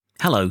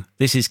Hello,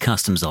 this is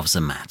Customs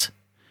Officer Matt.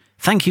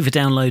 Thank you for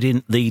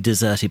downloading the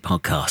Deserted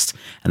podcast,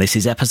 and this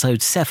is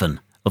episode 7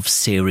 of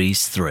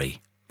Series 3.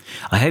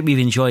 I hope you've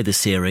enjoyed the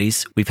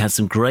series. We've had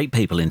some great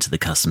people into the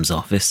Customs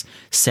Office.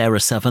 Sarah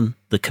Southern,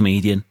 the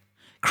comedian,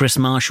 Chris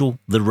Marshall,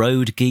 the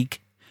road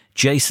geek,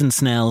 Jason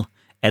Snell,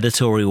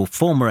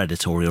 former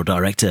editorial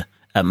director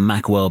at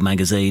Macworld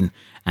magazine,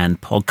 and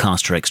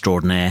podcaster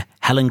extraordinaire,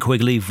 Helen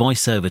Quigley,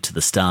 voiceover to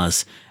the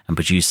stars and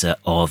producer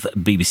of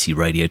BBC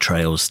Radio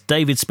Trails,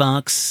 David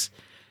Sparks,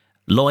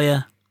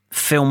 lawyer,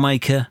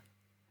 filmmaker,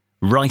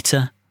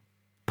 writer,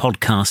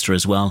 podcaster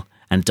as well,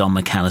 and Don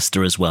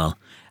McAllister as well,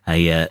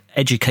 a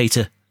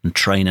educator and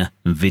trainer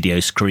and video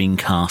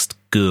screencast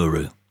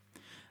guru.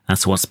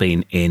 That's what's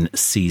been in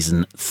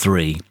Season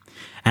 3.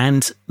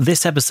 And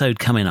this episode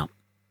coming up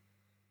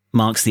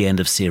marks the end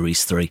of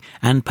Series 3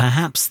 and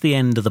perhaps the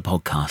end of the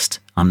podcast.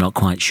 I'm not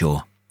quite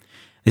sure.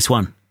 This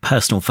one,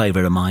 personal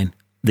favourite of mine.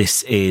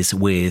 This is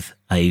with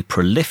a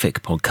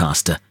prolific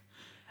podcaster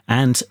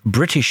and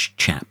British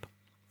chap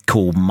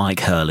called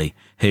Mike Hurley,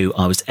 who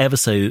I was ever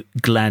so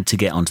glad to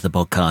get onto the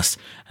podcast,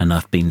 and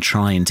I've been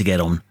trying to get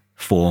on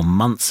for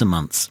months and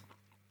months.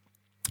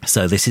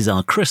 So this is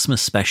our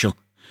Christmas special,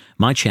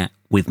 my chat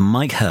with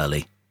Mike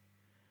Hurley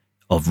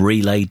of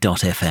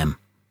Relay.fm.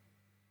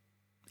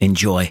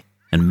 Enjoy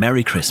and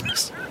Merry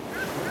Christmas.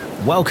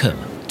 Welcome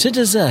to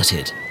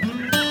Deserted.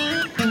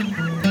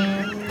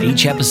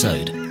 Each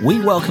episode, we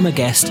welcome a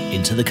guest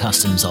into the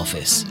Customs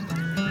Office.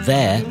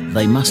 There,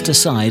 they must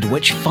decide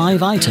which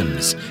 5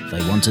 items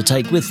they want to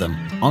take with them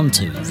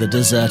onto the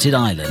deserted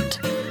island.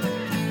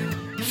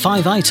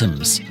 5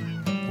 items,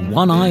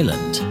 1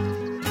 island.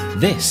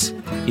 This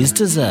is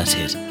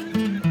Deserted.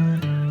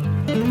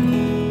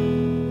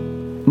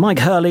 Mike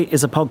Hurley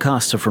is a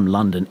podcaster from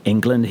London,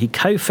 England. He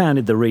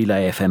co-founded the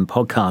Relay FM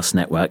podcast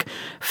network,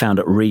 found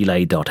at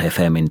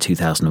Relay.fm in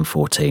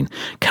 2014.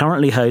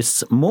 Currently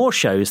hosts more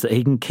shows that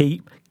he can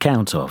keep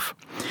count of.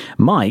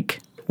 Mike,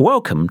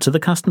 welcome to the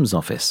Customs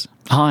Office.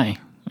 Hi.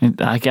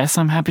 I guess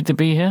I'm happy to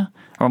be here,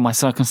 or my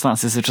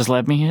circumstances have just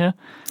led me here.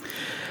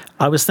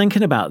 I was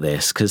thinking about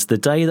this because the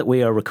day that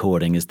we are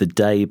recording is the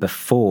day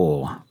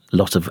before a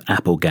lot of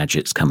Apple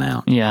gadgets come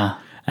out. Yeah.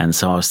 And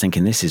so I was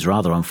thinking this is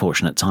rather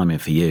unfortunate timing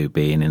for you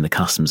being in the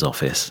Customs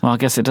Office. Well, I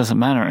guess it doesn't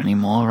matter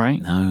anymore, right?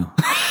 No.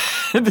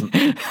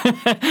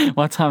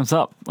 Well, time's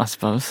up, I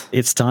suppose.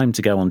 It's time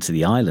to go onto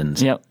the island.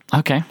 Yep.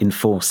 Okay.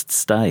 Enforced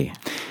stay.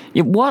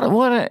 Yeah,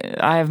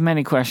 I have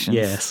many questions.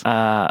 Yes.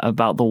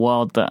 About the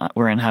world that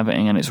we're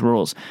inhabiting and its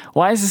rules.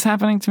 Why is this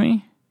happening to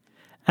me?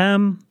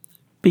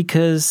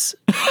 Because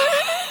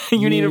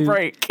you need a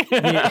break.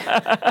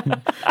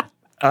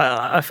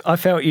 I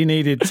felt you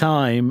needed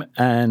time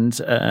and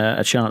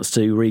a chance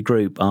to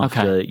regroup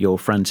after your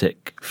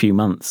frantic few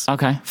months.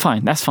 Okay,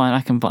 fine. That's fine.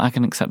 I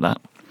can accept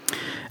that.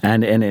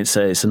 And it's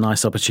a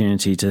nice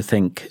opportunity to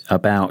think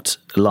about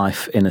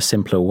life in a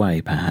simpler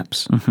way,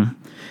 perhaps. Mm-hmm.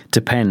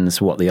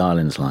 Depends what the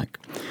island's like.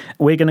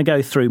 We're going to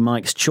go through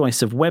Mike's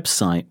choice of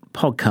website,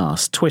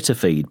 podcast, Twitter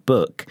feed,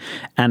 book,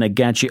 and a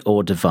gadget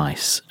or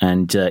device.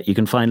 And you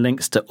can find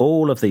links to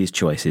all of these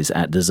choices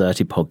at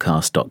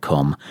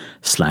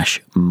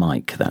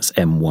desertedpodcast.com/Mike. That's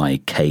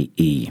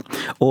MYKE.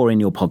 Or in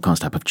your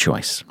podcast app of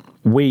choice.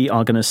 We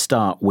are going to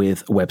start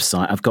with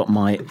website. I've got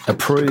my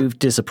approved,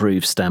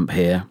 disapproved stamp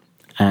here.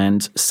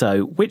 And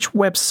so which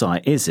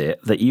website is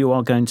it that you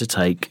are going to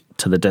take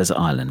to the desert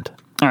island?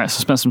 All right,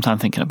 so spend some time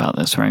thinking about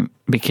this, right?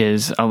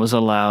 Because I was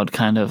allowed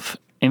kind of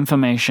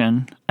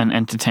information and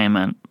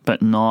entertainment,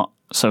 but not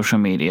social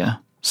media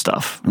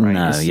stuff, right?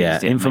 No,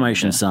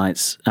 information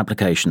sites,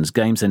 applications,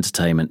 games,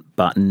 entertainment,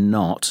 but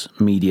not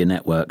media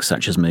networks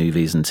such as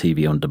movies and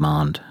TV on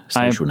demand,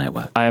 social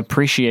network. I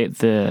appreciate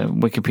the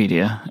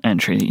Wikipedia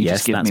entry that you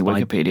just give me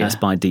Wikipedia. That's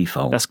by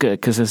default. That's good,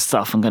 because there's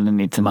stuff I'm going to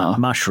need to know.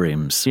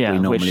 Mushrooms, we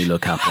normally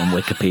look up on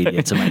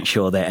Wikipedia to make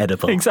sure they're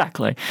edible.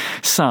 Exactly.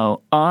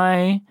 So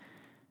I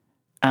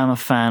am a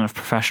fan of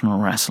professional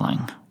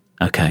wrestling.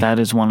 Okay. That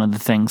is one of the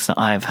things that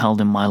I have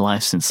held in my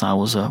life since I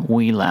was a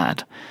wee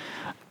lad.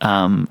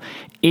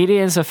 It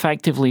is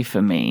effectively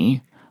for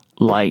me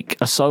like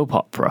a soap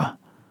opera,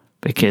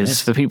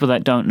 because for people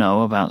that don't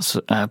know about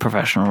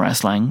professional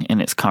wrestling in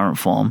its current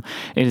form,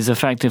 it is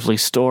effectively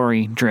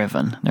story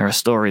driven. There are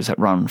stories that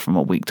run from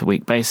a week to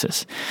week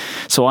basis.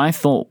 So I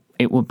thought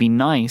it would be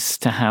nice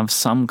to have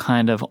some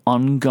kind of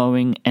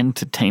ongoing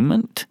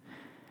entertainment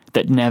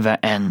that never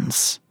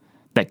ends,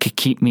 that could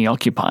keep me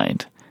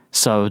occupied.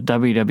 So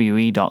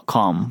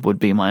WWE.com would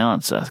be my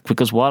answer,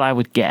 because what I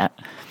would get,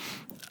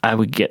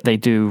 they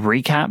do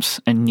recaps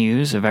and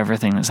news of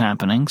everything that's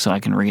happening, so I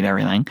can read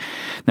everything.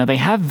 Now, they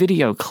have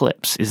video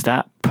clips. Is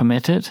that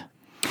permitted?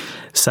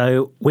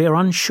 So we're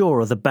unsure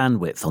of the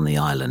bandwidth on the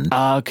island.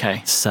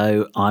 Okay.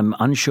 So I'm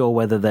unsure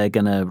whether they're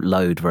going to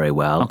load very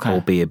well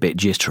or be a bit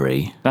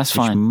jittery. That's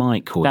fine.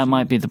 That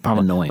might be the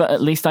problem. Annoying. But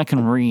at least I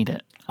can read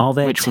it. Are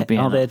there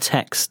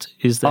text?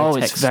 Is there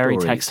text it's very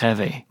stories? text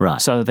heavy. Right.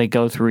 So they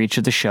go through each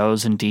of the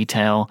shows and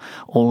detail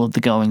all of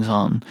the goings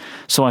on.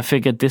 So I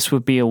figured this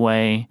would be a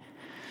way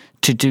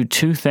to do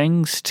two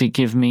things to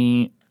give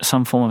me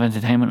some form of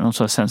entertainment and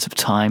also a sense of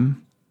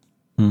time.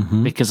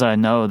 Because I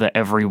know that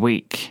every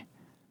week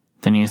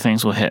the new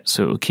things will hit,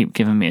 so it will keep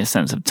giving me a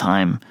sense of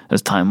time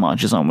as time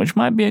marches on, which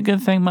might be a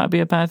good thing, might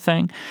be a bad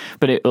thing,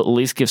 but it will at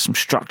least give some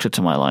structure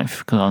to my life,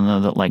 because I know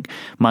that like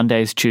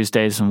Mondays,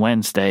 Tuesdays, and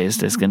Wednesdays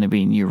there's going to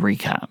be new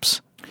recaps.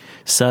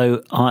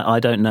 So I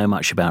don't know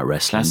much about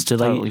wrestling. That's Do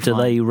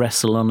they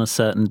wrestle on a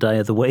certain day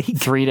of the week?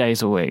 3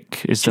 days a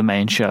week is the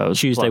main shows.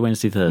 Tuesday,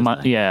 Wednesday,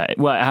 Thursday. It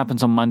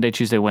happens on Monday,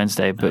 Tuesday,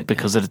 Wednesday, but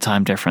because of the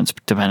time difference,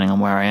 depending on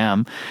where I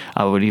am,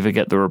 I would either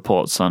get the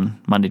reports on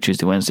Monday,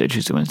 Tuesday, Wednesday,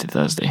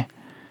 Thursday.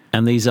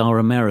 And these are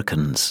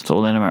Americans? It's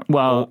all in America.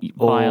 Well,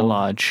 by and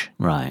large.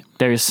 Right.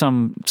 There is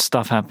some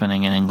stuff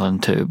happening in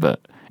England too,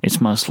 but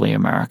it's mostly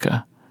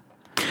America.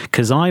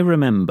 Because I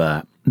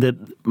remember that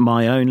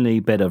my only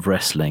bit of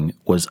wrestling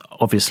was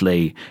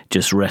obviously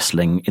just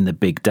wrestling in the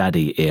Big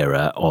Daddy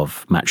era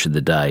of Match of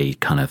the Day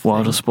kind of thing.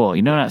 World of Sport.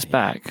 You know that's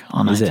back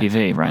on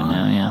ITV right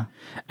now, yeah.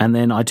 And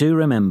then I do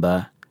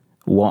remember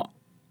what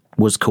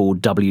was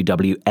called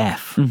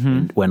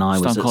WWF when I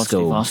was Stone at Cold school.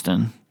 Steve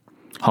Austin.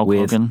 Hulk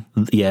Hogan.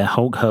 Yeah,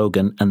 Hulk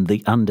Hogan and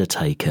The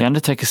Undertaker. The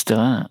Undertaker's still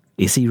in it.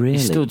 Is he really?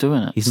 He's still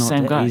doing it. He's not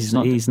Same dead. guy.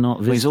 He's not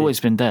well, he's always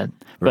been dead.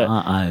 But,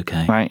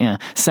 okay. Right, yeah.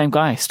 Same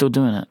guy, still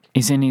doing it.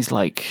 He's in his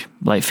like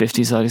late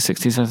 50s, early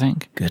 60s, I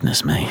think.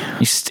 Goodness me.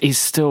 He's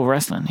still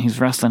wrestling. He's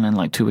wrestling in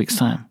like 2 weeks'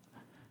 time.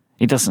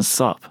 He doesn't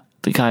stop.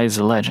 The guy is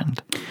a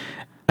legend.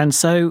 And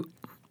so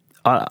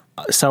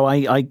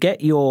I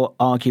get your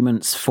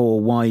arguments for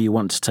why you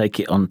want to take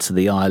it onto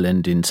the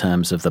island in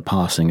terms of the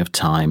passing of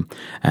time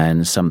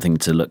and something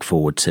to look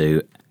forward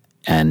to.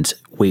 And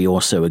we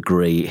also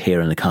agree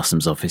here in the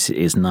customs office, it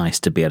is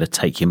nice to be able to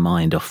take your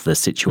mind off the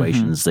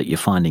situations that you're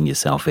finding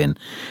yourself in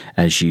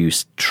as you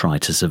try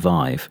to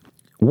survive.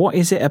 What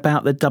is it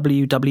about the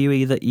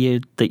WWE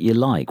that you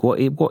like? What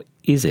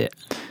is it?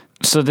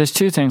 So there's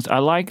two things. I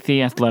like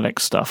the athletic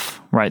stuff,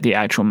 right? The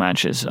actual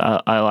matches.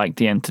 I like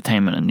the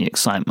entertainment and the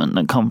excitement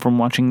that come from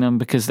watching them,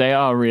 because they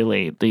are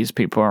really, these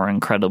people are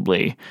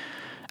incredibly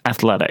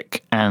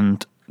athletic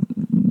and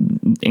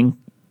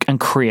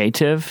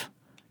creative,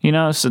 you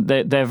know, so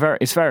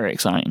it's very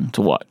exciting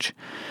to watch.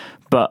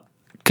 But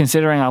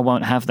considering I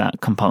won't have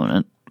that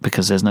component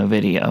because there's no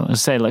video, I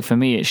say, like, for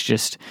me,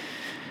 it's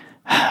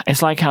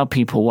like how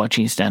people watch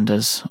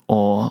EastEnders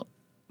or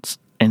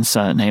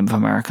insert name of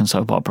American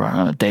soap opera, I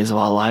don't know, Days of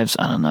Our Lives,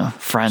 I don't know,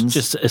 Friends.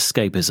 It's just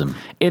escapism.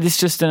 It is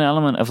just an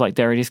element of, like,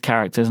 there are these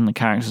characters and the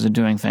characters are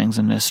doing things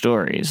and their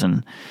stories,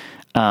 and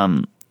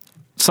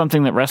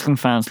something that wrestling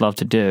fans love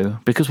to do,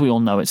 because we all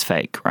know it's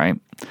fake, right?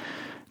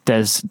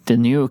 There's the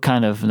new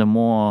kind of, the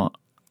more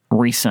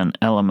recent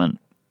element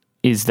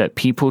is that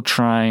people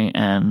try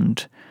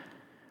and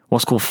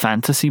what's called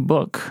fantasy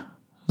book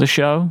the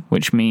show,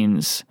 which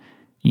means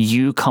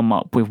you come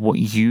up with what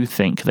you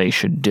think they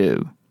should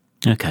do.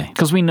 Okay.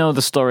 Because we know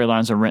the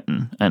storylines are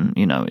written and,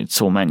 you know,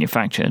 it's all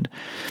manufactured.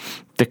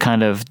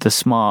 The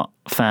smart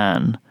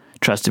fan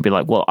tries to be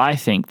like, well, I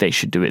think they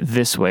should do it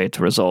this way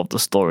to resolve the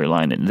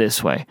storyline in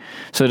this way.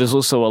 So there's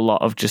also a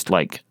lot of just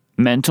like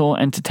mental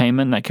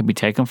entertainment that can be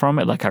taken from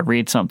it. Like, I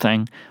read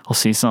something, I'll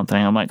see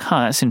something, I'm like,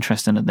 that's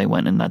interesting that they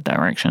went in that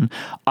direction.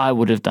 I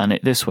would have done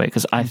it this way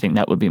because I think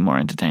that would be more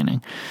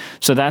entertaining.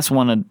 So that's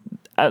one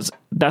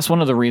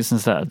of the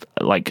reasons that,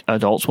 like,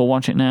 adults will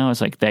watch it now, is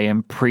like they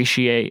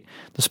appreciate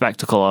the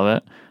spectacle of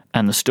it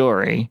and the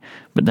story,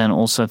 but then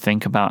also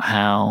think about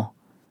how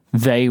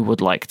they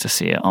would like to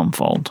see it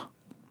unfold.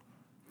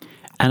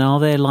 And are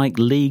there like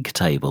league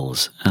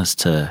tables as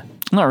to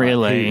not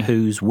really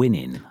who's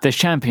winning? There's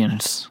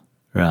champions.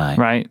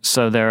 Right.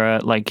 So there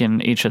are, like,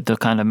 in each of the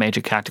kind of major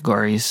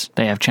categories,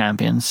 they have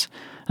champions,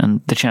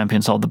 and the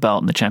champions hold the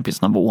belt and the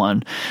champion's number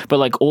one. But,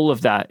 like, all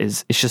of that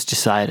it's just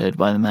decided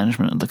by the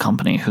management of the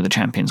company who the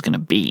champion's going to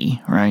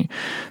be, right?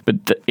 But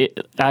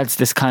it adds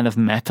this kind of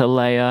meta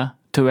layer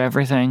to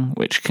everything,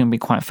 which can be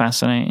quite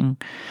fascinating.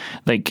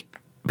 Like,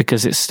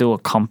 because it's still a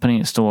company,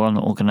 it's still an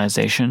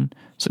organization.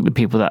 So the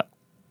people that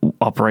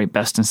operate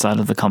best inside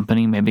of the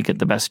company maybe get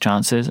the best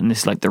chances, and this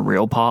is like the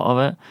real part of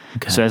it.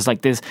 Okay. So it's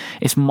like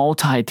it's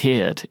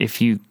multi-tiered.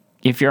 If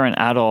you're an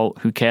adult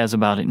who cares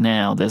about it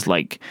now, there's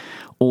like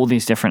all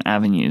these different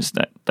avenues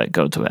that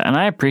go to it. And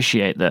I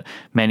appreciate that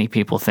many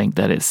people think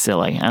that it's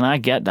silly, and I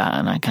get that,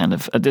 and I kind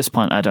of, at this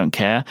point, I don't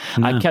care.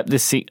 No. I kept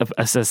this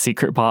as a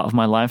secret part of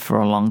my life for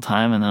a long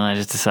time, and then I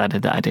just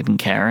decided that I didn't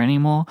care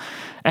anymore.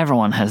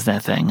 Everyone has their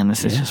thing, and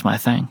this is just my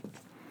thing.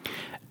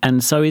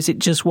 And so is it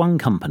just one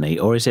company,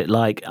 or is it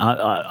like...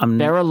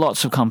 There are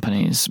lots of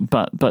companies,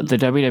 but the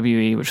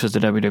WWE, which was the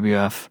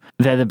WWF,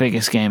 they're the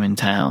biggest game in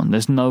town.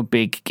 There's no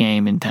big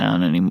game in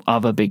town anymore.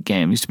 Other big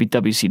game used to be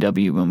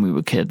WCW when we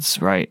were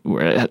kids, right?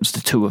 Where it was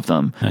the two of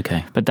them.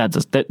 Okay. But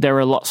there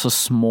are lots of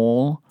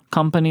small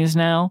companies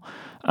now,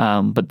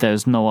 but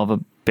there's no other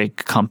big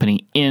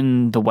company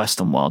in the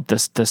Western world.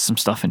 There's some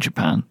stuff in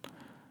Japan.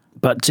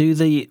 But do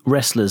the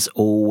wrestlers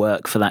all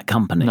work for that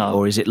company? No.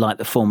 Or is it like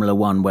the Formula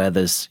One where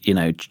there's,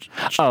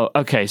 Oh,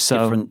 okay. So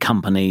different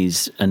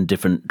companies and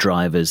different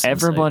drivers?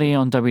 everybody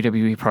on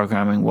WWE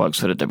programming works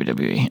for the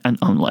WWE and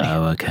only.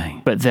 Oh, okay.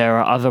 But there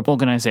are other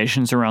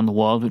organizations around the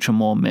world which are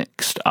more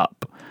mixed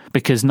up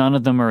because none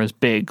of them are as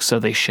big, so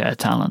they share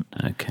talent.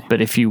 Okay.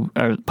 But if you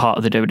are part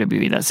of the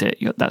WWE, that's it.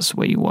 That's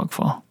where you work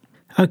for.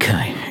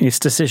 Okay, it's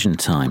decision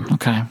time.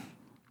 Okay.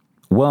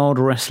 World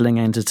Wrestling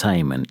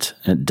Entertainment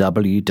at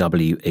WWE.com.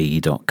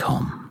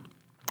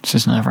 This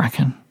is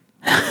nerve-wracking.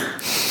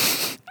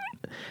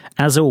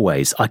 As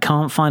always, I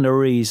can't find a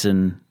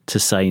reason to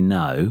say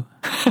no.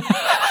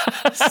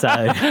 So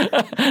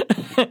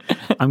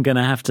I'm going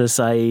to have to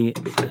say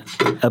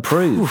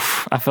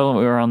approve. I feel like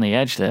we were on the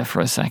edge there for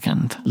a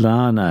second.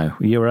 No,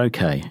 you're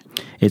okay.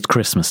 It's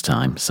Christmas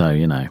time, so,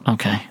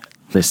 Okay.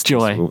 This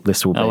Joy.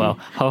 This will be Oh, well.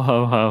 Ho,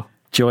 ho, ho.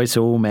 joy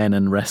to all men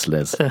and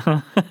wrestlers.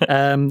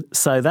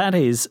 So that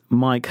is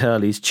Mike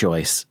Hurley's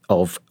choice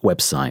of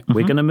website.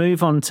 We're going to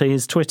move on to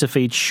his Twitter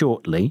feed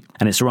shortly,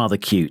 and it's a rather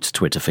cute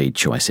Twitter feed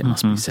choice, it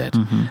must be said.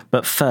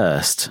 But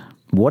first,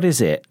 what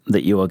is it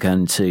that you are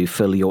going to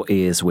fill your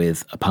ears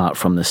with apart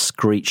from the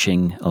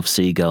screeching of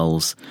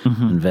seagulls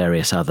and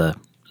various other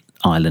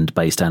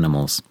island-based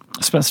animals?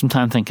 I spent some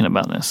time thinking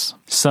about this.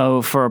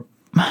 So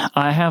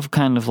I have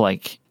kind of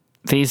like,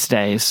 these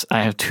days,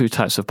 I have two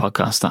types of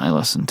podcasts that I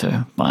listen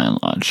to, by and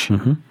large.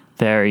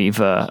 They're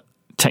either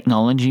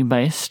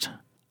technology-based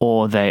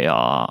or they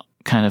are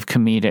kind of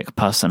comedic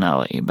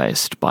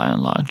personality-based, by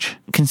and large.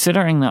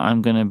 Considering that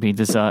I'm going to be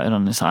deserted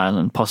on this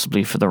island,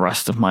 possibly for the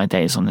rest of my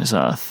days on this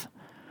earth,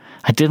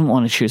 I didn't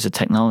want to choose a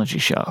technology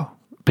show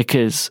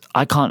because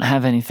I can't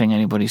have anything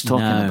anybody's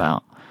talking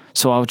about.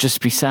 So I would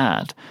just be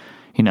sad.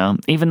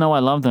 Even though I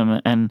love them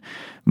and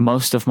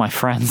most of my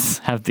friends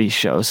have these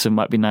shows, so it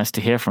might be nice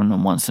to hear from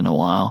them once in a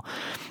while,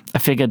 I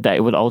figured that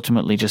it would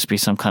ultimately just be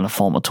some kind of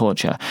form of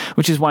torture,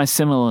 which is why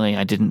similarly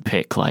I didn't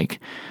pick like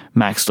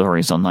Mac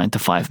Stories on 9 to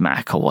 5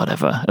 Mac or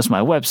whatever as my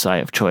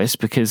website of choice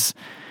because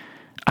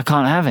I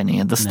can't have any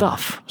of the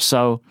stuff.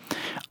 So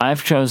I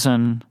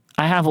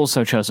have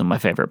also chosen my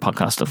favorite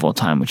podcast of all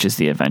time, which is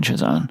The Adventure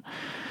Zone.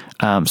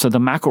 So the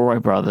McElroy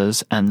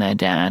brothers and their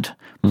dad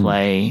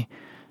play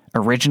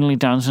originally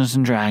Dungeons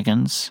and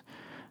Dragons,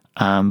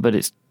 but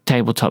it's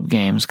tabletop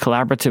games,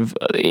 collaborative.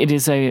 It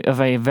is of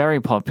a very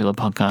popular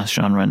podcast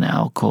genre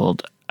now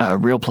called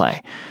real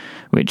play,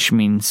 which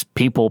means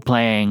people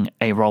playing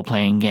a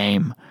role-playing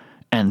game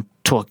and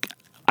talk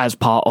as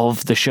part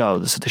of the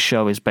show. So the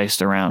show is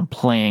based around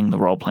playing the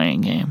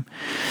role-playing game.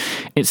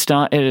 It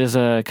started as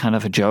a kind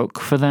of a joke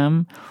for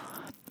them,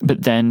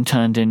 but then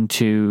turned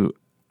into,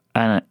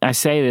 and I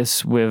say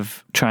this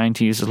with trying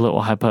to use as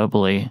little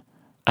hyperbole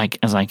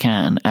as I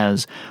can,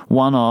 as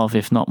one of,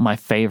 if not my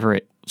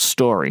favorite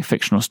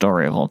fictional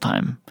story of all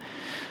time.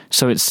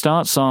 So it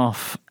starts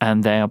off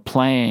and they are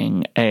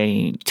playing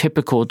a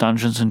typical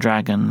Dungeons and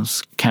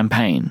Dragons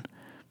campaign.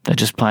 They're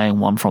just playing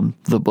one from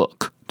the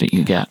book that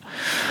you get.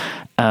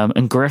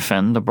 And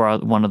Griffin,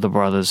 one of the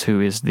brothers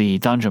who is the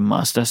dungeon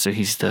master, so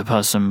he's the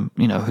person,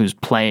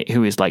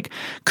 who is like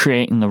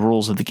creating the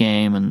rules of the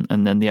game,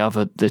 and then the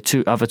other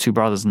two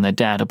brothers and their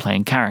dad are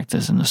playing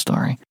characters in the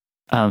story.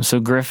 So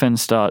Griffin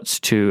starts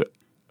to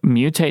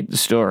mutate the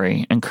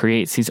story and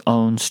creates his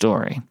own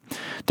story.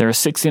 There are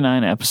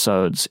 69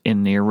 episodes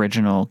in the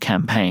original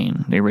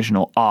campaign, the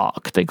original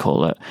arc, they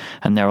call it,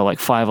 and there are like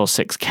 5 or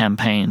 6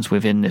 campaigns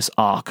within this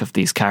arc of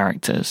these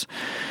characters.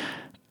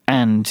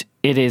 And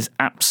it is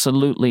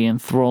absolutely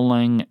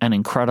enthralling and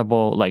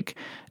incredible. Like,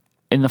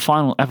 in the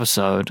final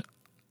episode,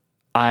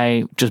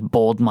 I just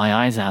bawled my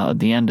eyes out at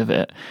the end of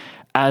it,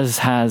 as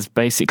has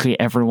basically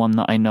everyone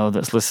that I know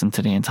that's listened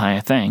to the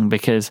entire thing,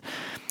 because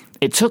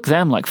it took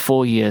them like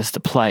 4 years to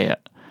play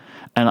it.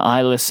 And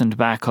I listened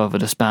back over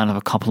the span of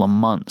a couple of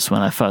months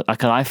when I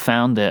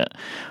found it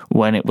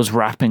when it was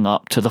wrapping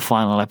up to the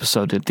final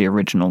episode of the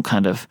original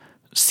kind of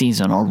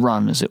season or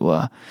run, as it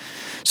were.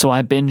 So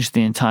I binged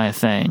the entire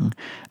thing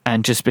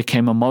and just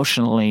became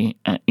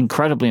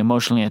incredibly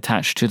emotionally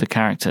attached to the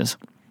characters.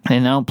 They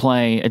now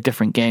play a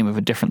different game with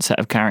a different set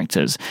of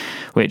characters,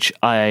 which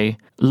I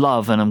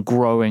love and I'm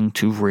growing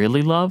to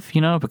really love,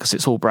 because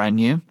it's all brand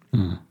new.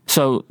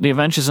 So the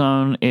Adventure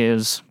Zone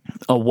is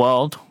a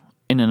world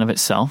in and of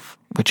itself,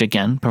 which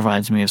again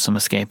provides me with some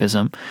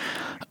escapism.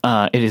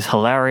 It is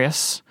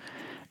hilarious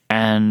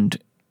and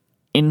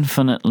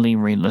infinitely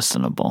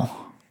re-listenable.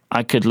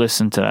 I could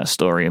listen to that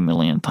story a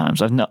million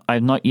times.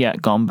 I've not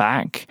yet gone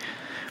back,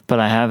 but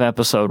I have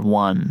episode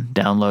 1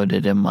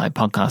 downloaded in my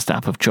podcast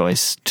app of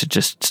choice to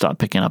just start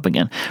picking up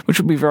again, which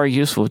would be very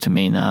useful to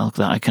me now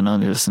that I can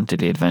only listen to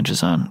the Adventure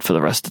Zone for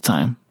the rest of the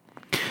time.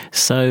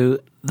 So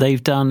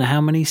they've done how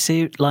many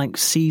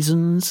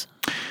seasons?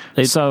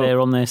 They're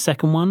on their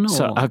second one? Or?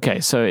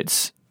 So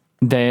it's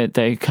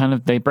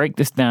they break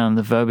this down.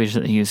 The verbiage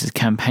that they use is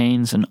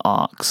campaigns and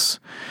arcs.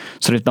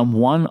 So they've done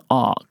one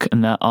arc,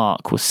 and that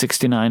arc was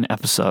 69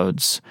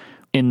 episodes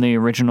in the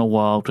original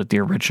world with the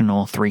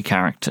original 3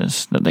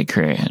 characters that they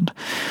created.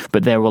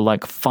 But there were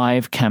like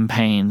 5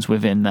 campaigns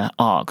within that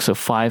arc, so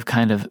 5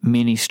 kind of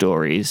mini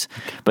stories,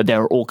 but they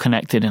were all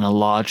connected in a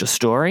larger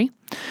story.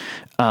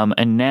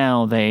 And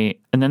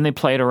then they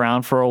played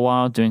around for a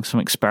while doing some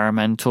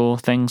experimental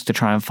things to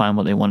try and find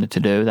what they wanted to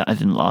do. That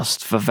didn't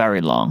last for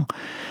very long.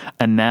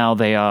 And now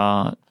they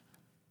are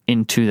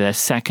into their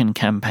second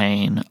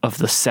campaign of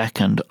the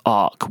second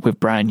arc with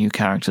brand new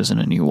characters in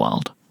a new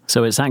world.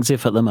 So it's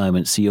active at the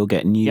moment, so you'll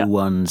get new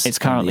ones. It's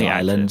currently on the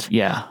island, active,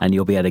 yeah. And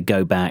you'll be able to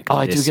go back. Oh,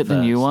 I do get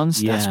the new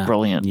ones? Yeah. That's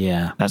brilliant.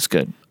 Yeah. That's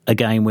good.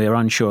 Again, we're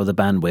unsure of the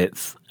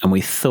bandwidth, and we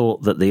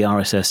thought that the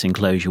RSS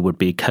enclosure would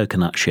be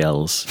coconut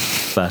shells,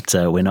 but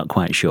we're not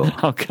quite sure.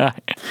 Okay.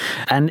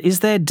 And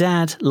is their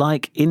dad,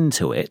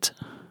 into it?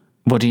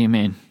 What do you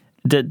mean?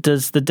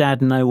 Does the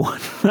dad know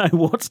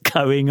what's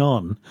going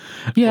on?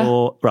 Yeah.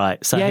 Or,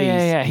 right, so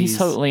he's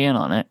totally in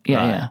on it. Yeah,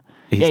 right. yeah.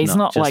 He's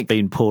not just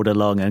been pulled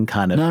along and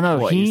kind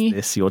of, what is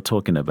this you're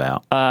talking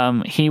about?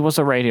 He was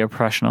a radio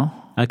professional.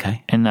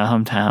 Okay. In their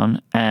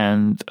hometown,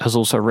 and has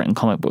also written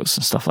comic books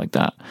and stuff like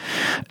that.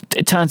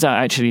 It turns out,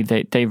 actually,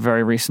 they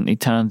very recently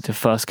turned the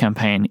first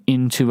campaign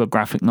into a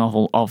graphic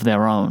novel of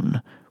their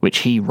own, which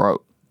he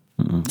wrote.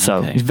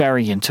 So he's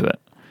very into it.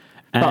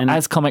 But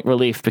as comic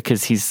relief,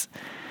 because he's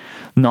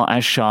not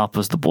as sharp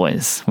as the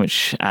boys,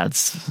 which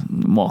adds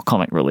more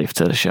comic relief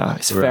to the show.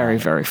 It's very,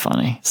 very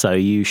funny. So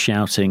you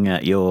shouting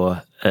at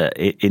your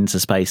into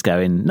space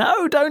going,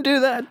 no, don't do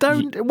that.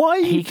 Why are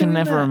you He can doing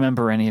never that?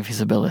 remember any of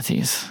his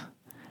abilities.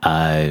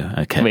 Oh,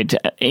 okay.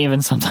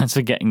 Even sometimes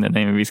forgetting the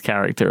name of his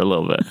character a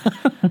little bit.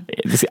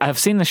 I've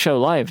seen the show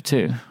live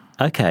too.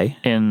 Okay.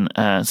 In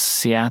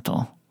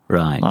Seattle.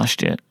 Right.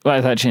 Last year. Well, I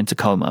was actually in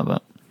Tacoma,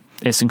 but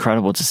it's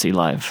incredible to see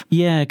live.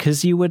 Yeah,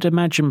 because you would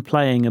imagine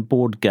playing a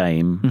board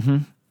game. Mm-hmm.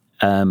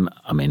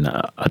 I mean,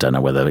 I don't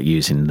know whether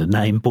using the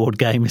name board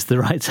game is the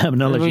right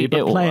terminology,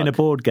 but playing a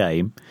board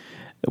game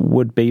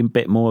would be a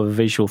bit more of a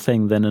visual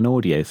thing than an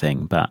audio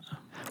thing. But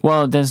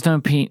well, there's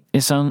no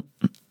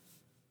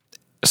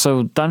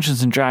So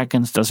Dungeons and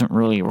Dragons doesn't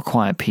really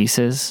require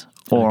pieces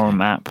or a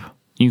map.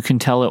 You can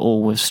tell it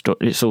all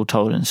it's all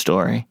told in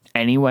story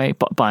anyway,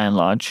 but by and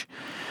large.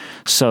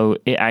 So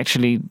it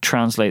actually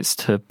translates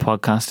to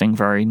podcasting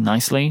very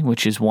nicely,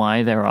 which is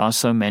why there are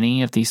so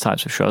many of these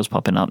types of shows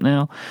popping up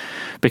now,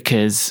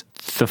 because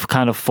the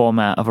kind of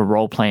format of a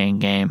role-playing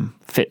game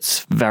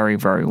fits very,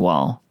 very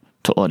well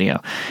to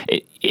audio.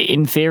 It,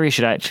 in theory,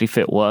 should actually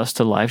fit worse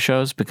to live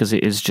shows because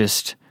it is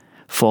just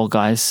 4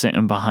 guys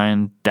sitting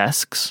behind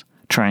desks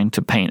trying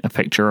to paint a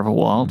picture of a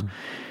world.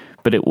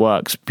 But it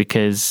works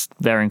because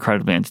they're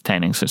incredibly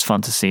entertaining, so it's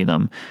fun to see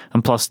them.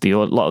 And plus, a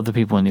lot of the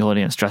people in the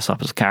audience dress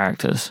up as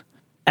characters.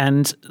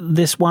 And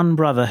this one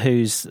brother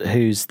who's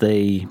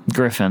the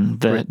Griffin,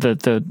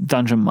 the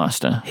dungeon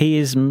master. He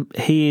is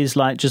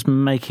like just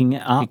making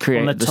it up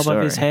on the top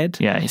of his head.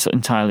 Yeah, it's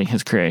entirely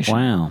his creation.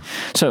 Wow.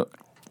 So,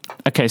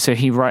 okay, so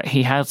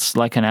he has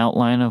like an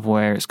outline of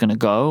where it's going to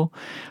go,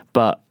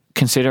 but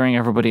considering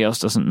everybody else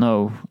doesn't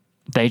know,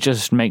 they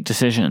just make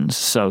decisions.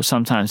 So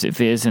sometimes it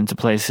veers into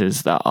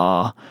places that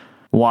are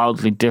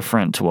wildly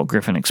different to what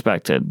Griffin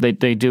expected.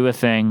 They do a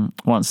thing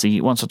once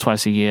or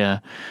twice a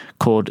year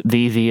called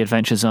the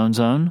Adventure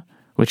Zone,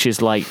 which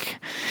is like,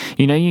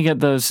 you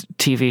get those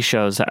TV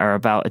shows that are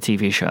about a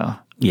TV show.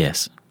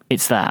 Yes.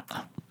 It's that.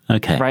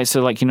 Okay. Right,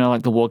 so like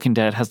The Walking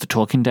Dead has the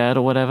Talking Dead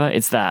or whatever.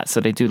 It's that. So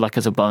they do like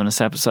as a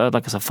bonus episode,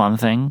 like as a fun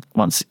thing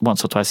once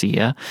or twice a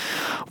year,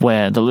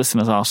 where the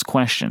listeners ask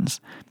questions.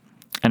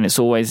 And it's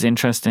always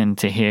interesting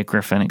to hear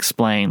Griffin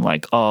explain,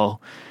 like, oh,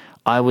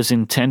 I was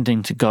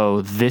intending to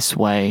go this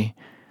way,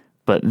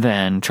 but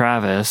then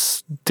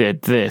Travis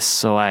did this,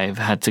 so I've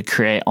had to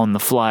create on the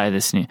fly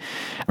this new.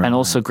 Right. And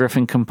also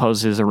Griffin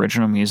composes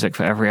original music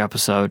for every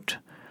episode.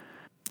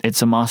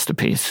 It's a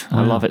masterpiece.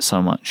 I love it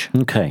so much.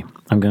 Okay.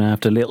 I'm going to have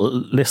to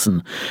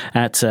listen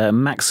at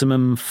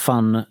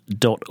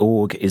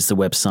maximumfun.org is the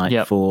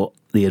website for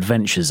the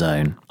Adventure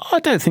Zone. I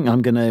don't think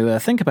I'm going to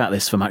think about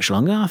this for much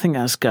longer. I think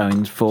that's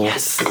going for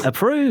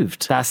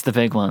approved. That's the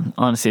big one,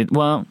 honestly.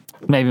 Well,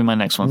 maybe my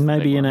next one.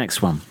 Maybe your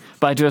next one.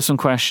 But I do have some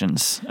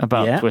questions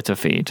about the Twitter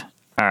feed.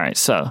 All right,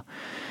 so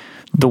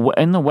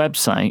in the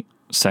website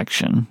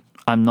section,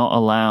 I'm not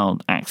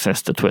allowed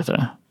access to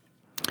Twitter.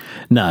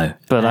 No.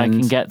 But I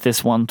can get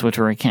this one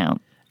Twitter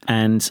account.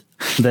 And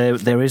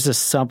there is a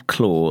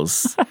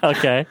sub-clause.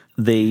 Okay.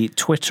 The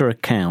Twitter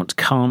account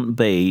can't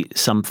be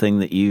something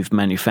that you've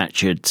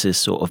manufactured to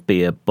sort of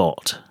be a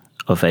bot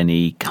of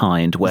any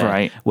kind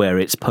where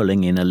it's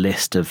pulling in a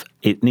list of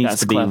it needs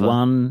to be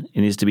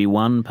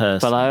one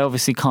person. But I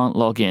obviously can't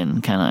log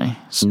in, can I?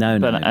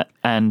 No.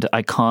 And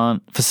I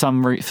can't for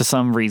some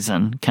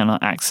reason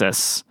cannot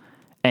access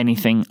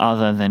anything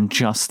other than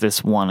just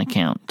this one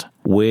account.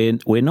 We're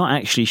not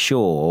actually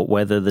sure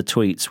whether the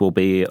tweets will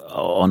be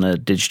on a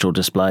digital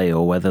display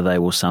or whether they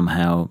will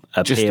somehow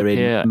appear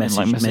in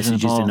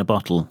messages in a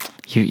bottle.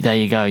 There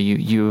you go.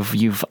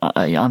 You've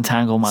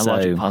untangled my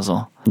logic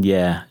puzzle.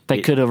 Yeah,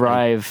 they could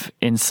arrive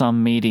in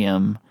some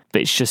medium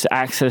It's just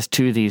access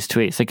to these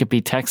tweets. They could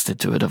be texted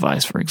to a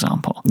device, for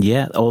example.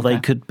 Yeah, or they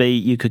could be,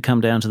 you could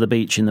come down to the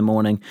beach in the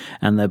morning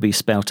and they'll be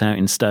spelt out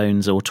in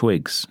stones or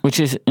twigs. Which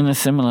is in a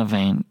similar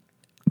vein.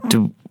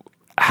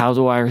 How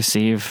do I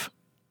receive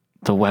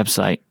the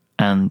website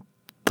and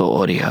the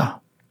audio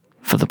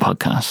for the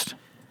podcast?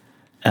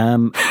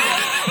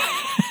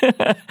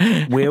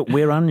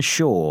 We're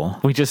unsure.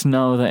 We just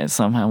know that it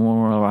somehow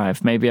will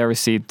arrive. Maybe I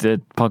received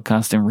the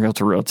podcast in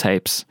reel-to-reel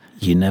tapes.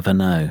 You never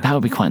know. That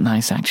would be quite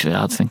nice, actually.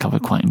 I think I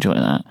would quite enjoy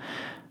that.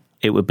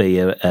 It would be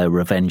a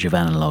revenge of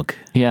analog.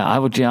 Yeah, I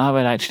would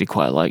actually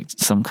quite like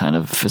some kind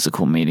of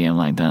physical medium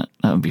like that.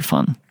 That would be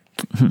fun.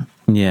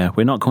 Yeah,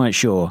 we're not quite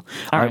sure.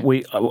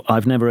 Right.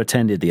 I've never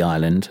attended the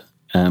island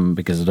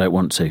because I don't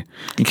want to.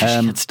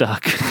 Because you get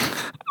stuck.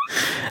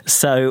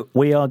 So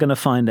we are going to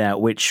find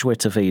out which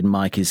Twitter feed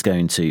Mike is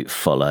going to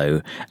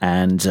follow,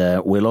 and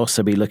we'll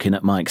also be looking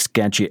at Mike's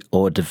gadget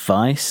or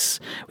device,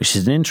 which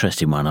is an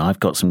interesting one. I've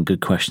got some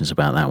good questions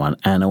about that one,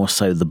 and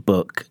also the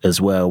book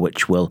as well,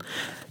 which will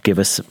give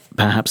us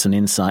perhaps an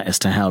insight as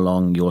to how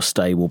long your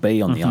stay will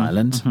be on the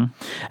island.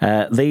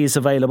 These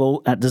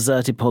available at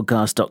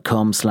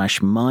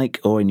desertedpodcast.com/Mike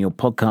or in your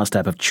podcast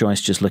app of choice.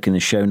 Just look in the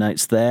show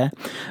notes there.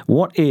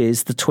 What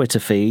is the Twitter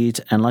feed?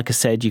 And like I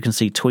said, you can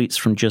see tweets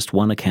from just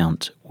one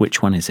account.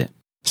 Which one is it?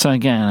 So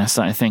again, I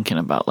started thinking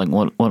about like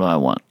what do I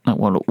want? Like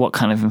what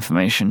kind of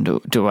information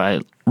do I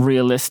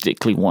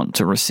realistically want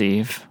to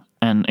receive?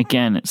 And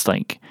again, it's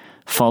like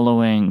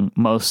following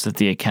most of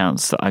the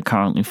accounts that I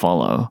currently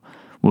follow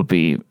would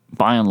be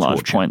by and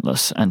large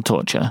pointless and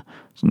torture.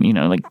 You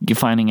know, like you're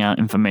finding out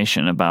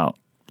information about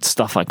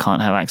stuff I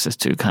can't have access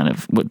to kind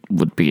of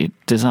would be a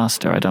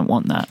disaster. I don't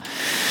want that.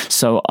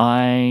 So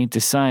I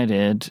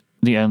decided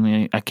the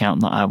only account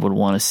that I would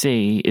want to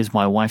see is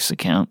my wife's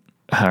account.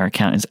 Her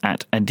account is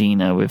at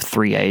Adina with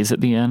 3 A's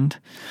at the end.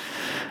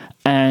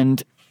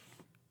 And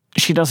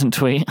she doesn't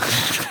tweet.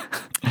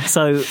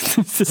 So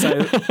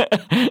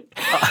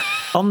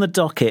on the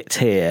docket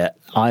here,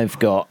 I've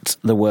got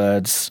the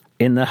words,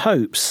 in the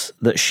hopes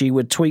that she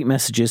would tweet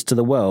messages to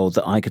the world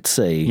that I could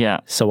see,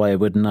 so I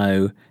would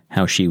know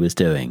how she was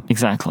doing.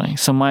 Exactly.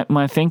 So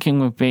my thinking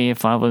would be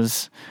if I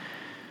was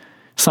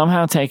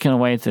somehow taken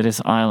away to this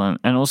island,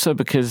 and also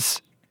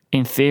because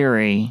in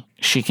theory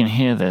she can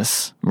hear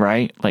this,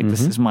 right? Like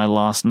this is my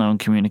last known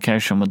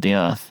communication with the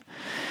Earth,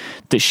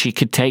 that she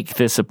could take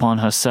this upon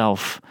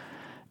herself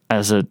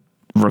as a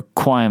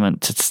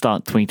requirement to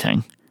start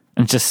tweeting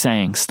and just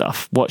saying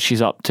stuff, what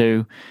she's up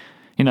to,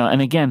 you know.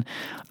 And again,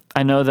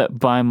 I know that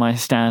by my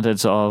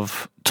standards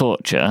of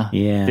torture,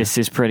 this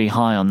is pretty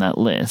high on that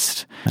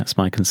list. That's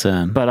my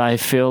concern. But I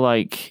feel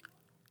like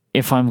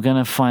if I'm going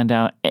to find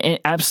out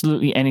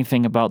absolutely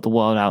anything about the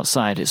world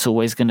outside, it's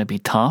always going to be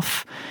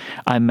tough.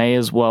 I may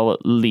as well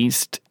at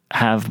least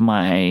have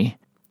my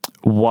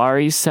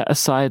worries set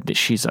aside that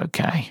she's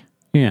okay.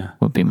 Yeah.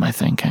 Would be my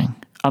thinking.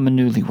 I'm a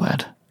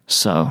newlywed,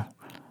 so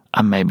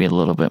I'm maybe a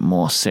little bit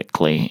more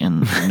sickly in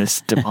this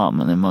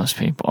department than most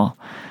people.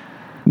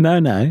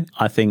 No.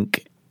 I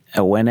think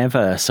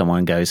whenever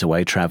someone goes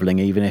away traveling,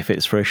 even if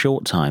it's for a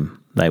short time,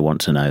 they want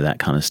to know that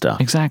kind of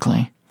stuff.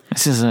 Exactly.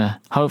 This is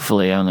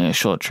hopefully only a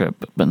short trip,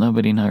 but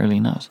nobody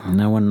really knows.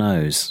 No one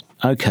knows.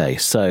 Okay,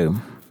 so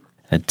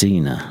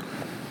Adina,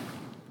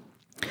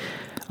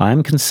 I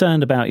am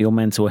concerned about your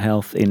mental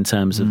health in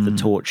terms of the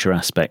torture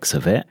aspects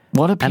of it.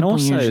 What do people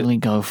usually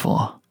go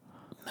for?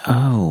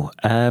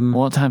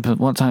 What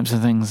types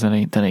of things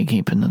do they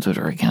keep in the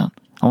Twitter account?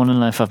 I want to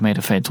know if I've made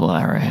a fatal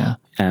error here.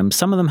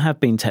 Some of them have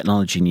been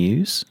technology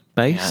news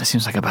based. Yeah, it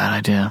seems like a bad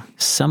idea.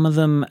 Some of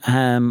them,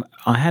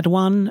 I had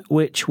one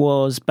which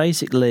was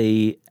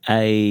basically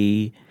are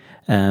you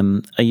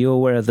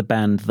aware of the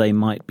band They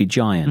Might Be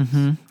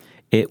Giants?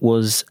 It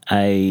was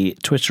a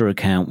Twitter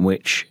account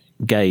which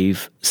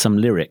gave some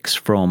lyrics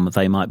from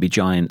They Might Be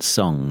Giants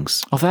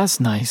songs. Oh, that's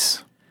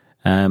nice.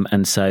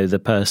 And so the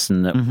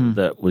person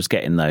that was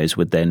getting those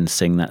would then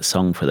sing that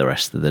song for the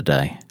rest of the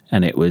day.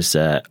 And it was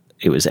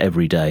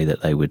every day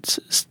that they would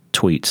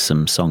tweet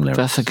some song lyrics.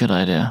 That's a good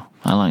idea.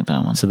 I like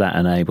that one. So that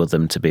enabled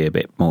them to be a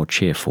bit more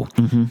cheerful.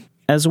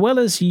 As well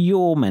as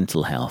your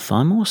mental health,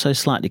 I'm also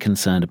slightly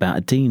concerned about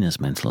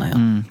Adina's mental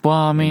health. Well,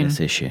 I mean, this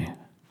issue.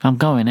 I'm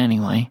going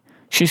anyway.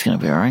 She's going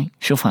to be all right.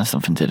 She'll find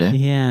something to do.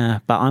 Yeah,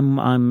 but I'm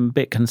a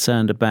bit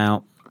concerned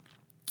about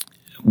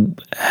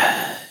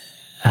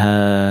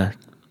her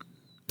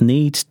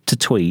need to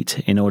tweet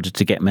in order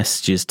to get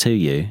messages to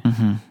you,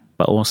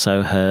 but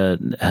also her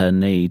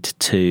need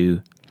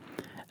to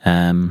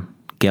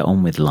get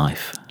on with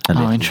life.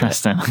 Oh,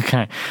 interesting.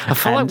 Okay. I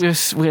feel like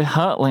we're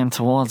hurtling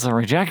towards a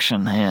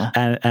rejection here.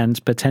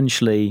 And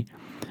potentially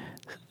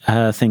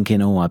her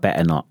thinking, I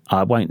better not.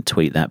 I won't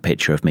tweet that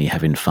picture of me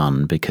having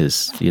fun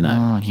because, you know.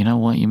 Oh, you know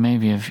what? You've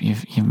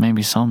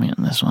maybe sold me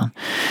on this one.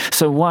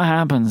 So what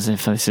happens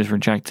if this is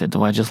rejected?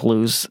 Do I just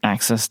lose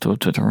access to a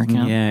Twitter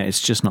account? Yeah,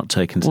 it's just not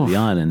taken to the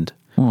island.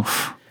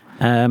 Oof.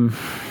 Do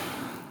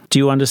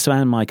you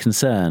understand my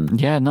concern?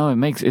 Yeah, no,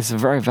 it's a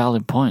very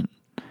valid point.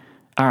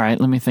 All right,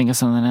 let me think of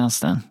something else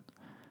then.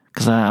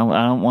 because I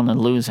don't want to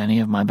lose any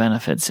of my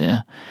benefits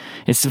here.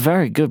 It's a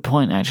very good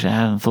point, actually.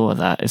 I hadn't thought of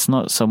that. It's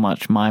not so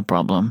much my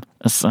problem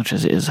as much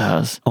as it is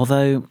hers.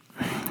 Although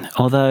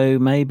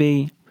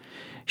maybe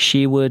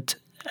she would,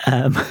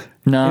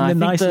 No, in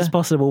the nicest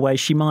possible way,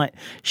 she might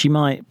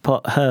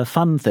put her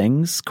fun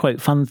things,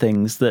 quote fun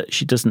things, that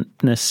she doesn't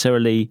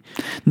necessarily.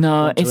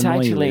 No, it's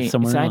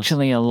else.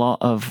 actually a lot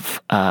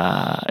of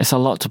it's a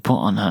lot to put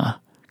on her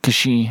because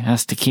she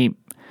has to keep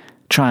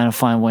trying to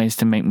find ways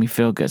to make me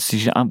feel good. So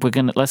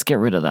let's get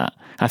rid of that.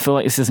 I feel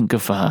like this isn't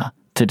good for her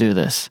to do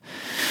this.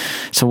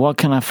 So what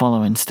can I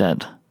follow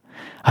instead?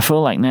 I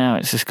feel like now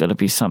it's just got to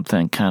be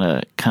something kind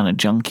of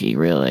junky,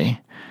 really.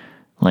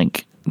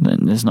 Like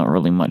there's not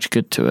really much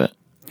good to it.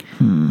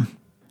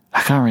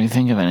 I can't really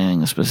think of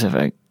anything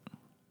specific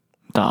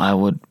that I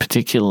would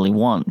particularly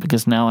want,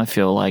 because now I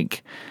feel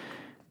like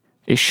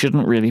it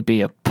shouldn't really be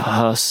a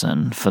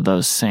person for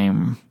those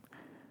same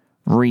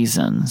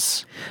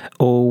reasons.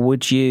 Or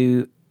would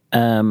you,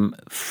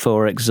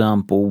 for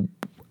example,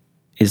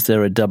 is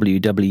there a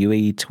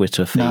WWE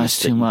Twitter feed? No, it's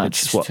too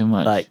much. It's too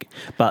much.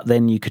 But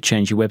then you could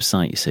change your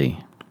website, you see.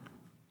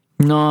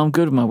 No, I'm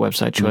good with my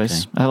website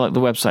choice. Okay. I like the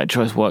website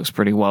choice works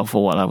pretty well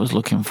for what I was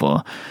looking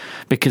for,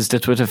 because the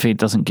Twitter feed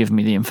doesn't give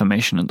me the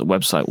information that the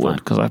website would,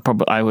 because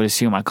I would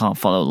assume I can't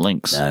follow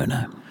links.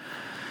 No.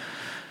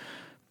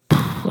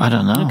 I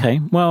don't know.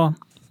 Okay, well,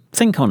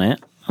 think on it,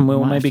 and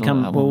we'll maybe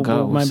come back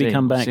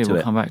to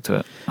it. Come back to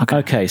it.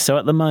 Okay, so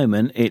at the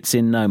moment, it's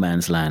in no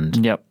man's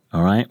land. Yep.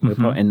 All right, we're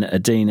putting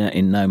Adina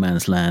in no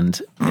man's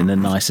land in the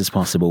nicest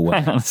possible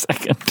way. Hang on a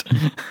second.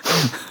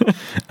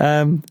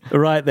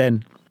 Right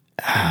then.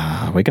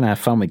 We're going to have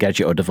fun with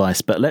gadget or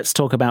device, but let's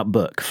talk about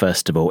book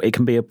first of all. It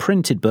can be a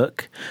printed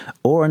book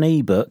or an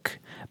e-book,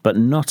 but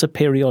not a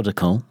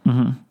periodical.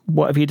 Mm-hmm.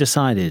 What have you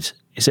decided?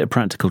 Is it a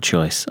practical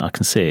choice? I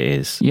can see it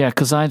is. Yeah,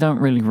 because I don't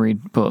really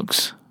read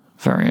books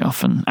very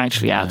often,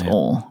 actually at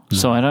all. No.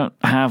 So I don't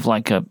have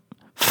like a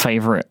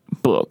favorite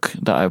book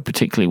that I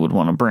particularly would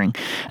want to bring.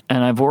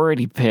 And I've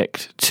already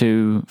picked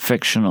 2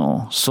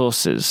 fictional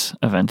sources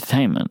of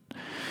entertainment.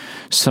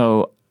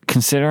 So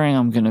considering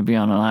I'm going to be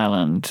on an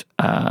island,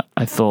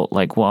 I thought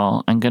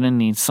I'm going to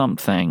need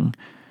something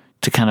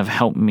to kind of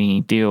help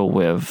me deal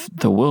with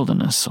the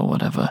wilderness or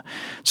whatever.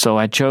 So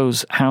I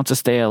chose How to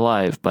Stay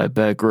Alive by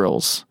Bear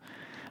Grylls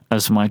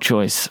as my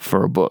choice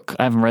for a book.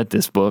 I haven't read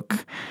this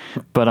book,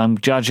 but I'm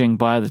judging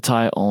by the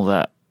title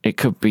that it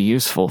could be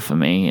useful for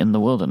me in the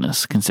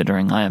wilderness,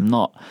 considering I am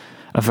not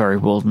a very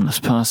wilderness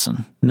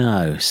person.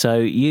 No. So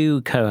you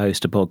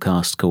co-host a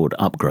podcast called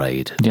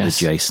Upgrade with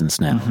Jason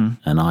Snell.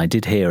 Mm-hmm. And I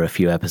did hear a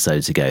few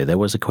episodes ago, there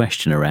was a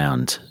question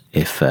around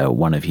if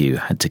one of you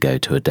had to go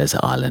to a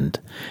desert island,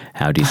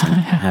 how do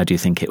you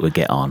think it would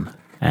get on?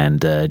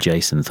 And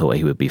Jason thought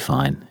he would be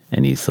fine,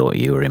 and you thought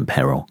you were in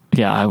peril.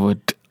 Yeah, I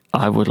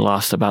would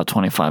last about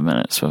 25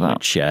 minutes without.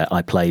 Which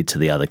I played to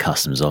the other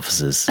customs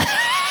officers,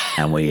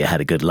 and we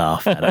had a good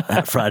laugh at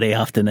that Friday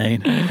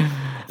afternoon.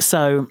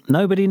 So,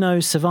 nobody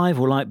knows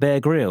survival like Bear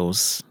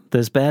Grylls.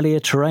 There's barely a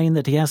terrain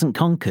that he hasn't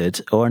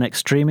conquered or an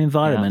extreme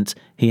environment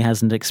he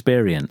hasn't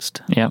experienced.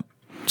 Yep.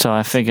 So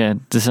I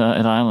figured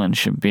Deserted Island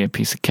should be a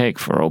piece of cake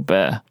for old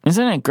Bear.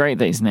 Isn't it great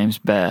that his name's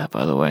Bear,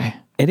 by the way?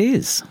 It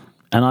is.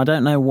 And I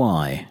don't know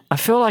why. I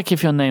feel like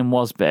if your name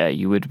was Bear,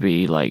 you would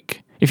be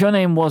like... If your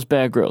name was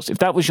Bear Grylls, if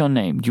that was your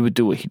name, you would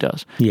do what he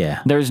does.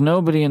 Yeah. There is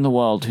nobody in the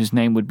world whose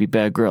name would be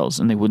Bear Grylls,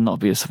 and they would not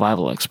be a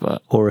survival expert.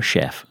 Or a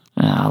chef.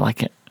 I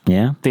like it.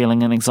 Yeah?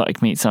 Dealing in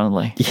exotic meats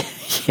only.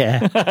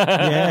 Yeah.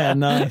 Yeah,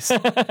 nice.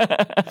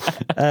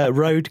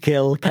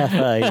 Roadkill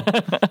Cafe.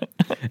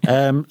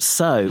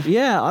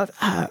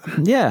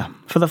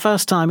 For the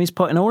first time, he's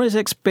putting all his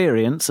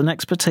experience and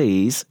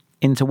expertise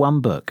into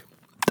one book.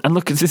 And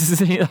look, this is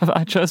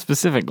I chose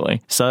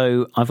specifically.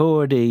 So I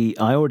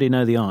already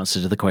know the answer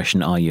to the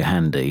question, are you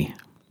handy?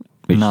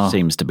 Which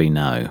seems to be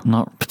no.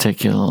 Not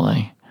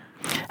particularly.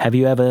 Have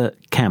you ever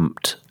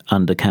camped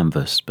under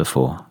canvas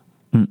before?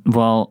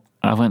 Well,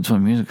 I went to a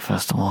music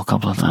festival a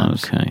couple of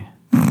times. Okay.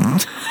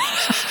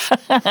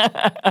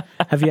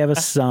 Have you ever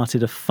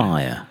started a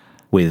fire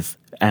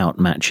without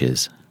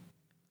matches?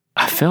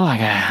 I feel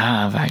like I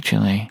have,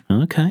 actually.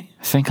 Okay.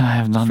 I think I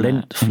have done that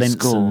in Flints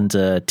school.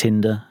 And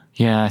tinder.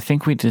 Yeah, I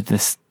think we did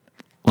this,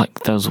 like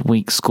those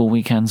school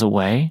weekends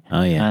away.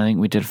 Oh, yeah. And I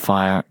think we did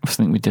fire.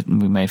 We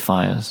made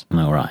fires.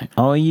 All right.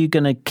 Are you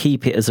going to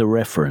keep it as a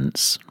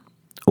reference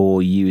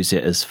or use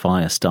it as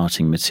fire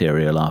starting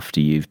material after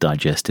you've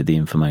digested the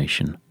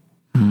information?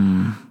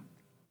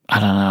 I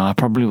don't know. I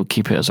probably would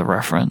keep it as a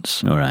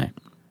reference. All right.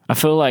 I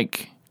feel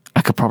like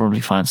I could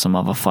probably find some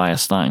other fire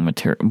starting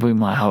material. It would be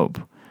my hope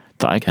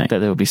that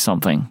there would be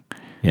something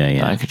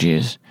that I could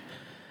use.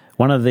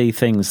 One of the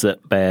things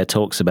that Bear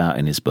talks about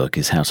in his book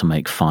is how to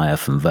make fire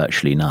from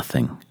virtually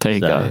nothing. There you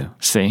go.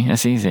 See,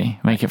 that's easy.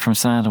 Make it from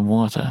sand and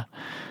water.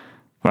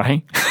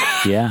 Right?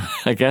 Yeah.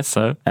 I guess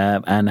so.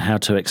 And how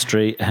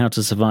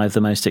to survive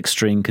the most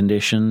extreme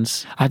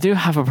conditions. I do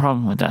have a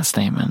problem with that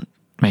statement.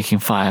 Making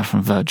fire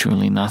from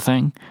virtually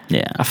nothing.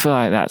 Yeah. I feel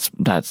like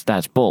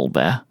that's bull,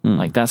 Bear.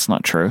 Like, that's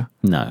not true.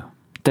 No.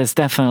 there's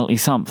definitely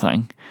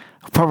something.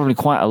 Probably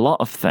quite a lot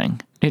of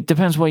thing. It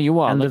depends where you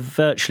are. And the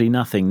virtually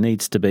nothing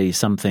needs to be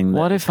something that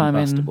What is if I'm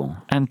in combustible.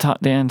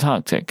 the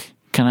Antarctic?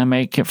 Can I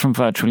make it from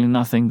virtually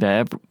nothing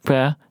there,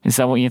 Bear? Is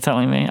that what you're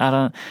telling me? I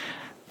don't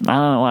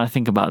know what I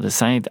think about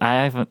this. I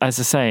haven't, as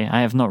I say,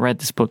 I have not read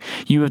this book.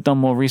 You have done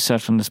more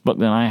research on this book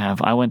than I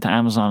have. I went to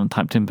Amazon and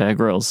typed in Bear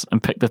Grylls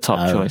and picked the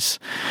top choice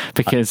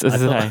because,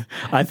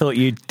 I thought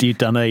you'd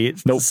done a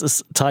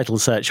title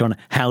search on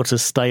how to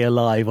stay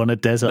alive on a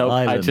desert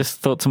island. I just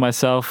thought to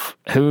myself,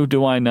 who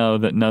do I know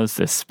that knows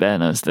this? Bear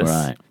knows this.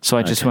 Right. So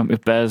I just went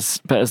with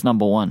Bear's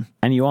number one.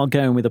 And you are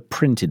going with a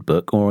printed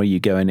book, or are you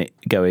going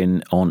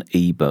on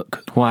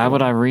ebook? Why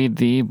would I read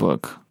the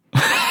ebook?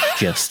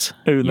 Just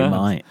Who you knows?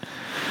 might.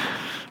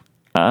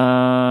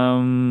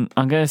 I'm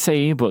going to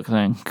say ebook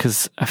then,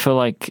 because I feel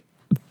like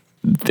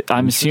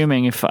I'm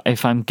assuming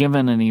if I'm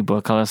given an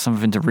ebook, I'll have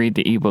something to read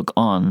the ebook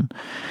on,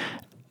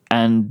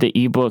 and the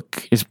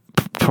ebook is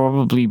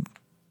probably.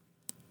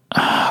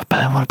 But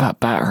then what about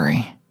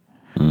battery?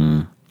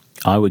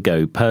 I would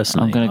go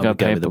personally. I'm going to go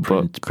paper with a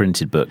book.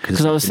 printed book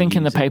Because I was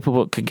thinking the paper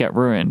book could get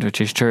ruined, which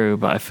is true,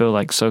 but I feel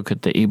like so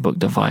could the ebook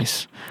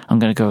device. I'm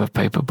going to go with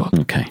paper book.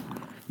 Okay,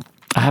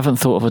 I haven't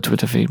thought of a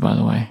Twitter feed, by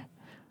the way.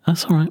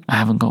 that's all right. I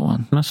haven't got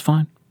one. That's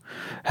fine.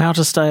 How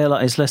to Stay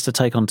Alive is Less to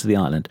Take Onto the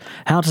Island.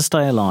 How to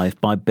Stay Alive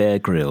by Bear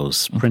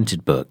Grylls,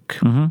 printed book.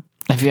 Mm-hmm.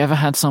 Have you ever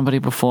had somebody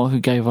before who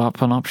gave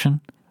up an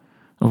option?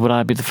 Or would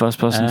I be the first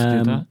person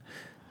to do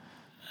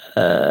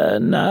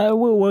that? No,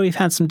 well, we've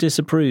had some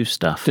disapproved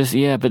stuff.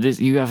 You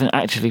haven't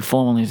actually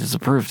formally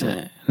disapproved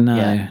it.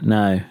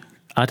 No.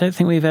 I don't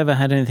think we've ever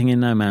had anything in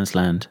No Man's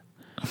Land.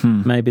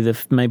 Maybe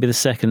the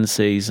second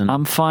season.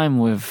 I'm fine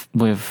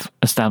with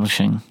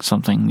establishing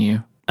something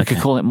new. I could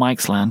call it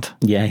Mike's Land.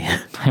 Yeah.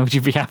 Would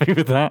you be happy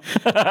with that?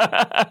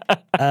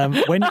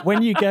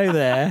 When you go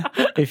there,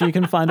 if you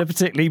can find a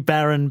particularly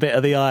barren bit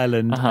of the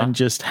island and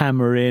just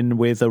hammer in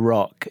with a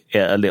rock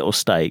a little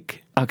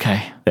stake,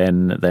 okay,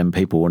 then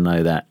people will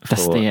know that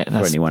for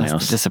anyone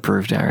else. The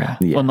disapproved area.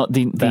 Yeah. Well, not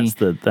that's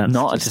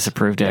not a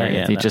disapproved area.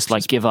 Yeah, they that's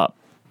just give up.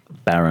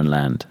 Barren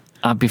land.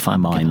 I'd be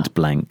fine. Mind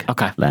blank.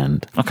 Okay.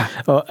 Land.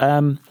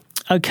 Okay.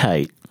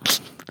 Okay.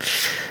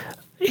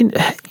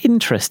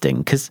 Interesting,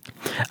 because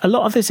a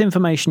lot of this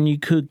information you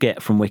could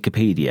get from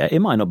Wikipedia. It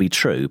might not be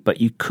true, but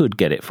you could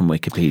get it from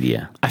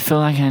Wikipedia. I feel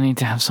like I need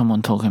to have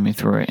someone talking me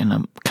through it in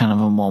a kind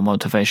of a more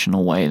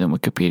motivational way than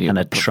Wikipedia And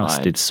would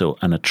trusted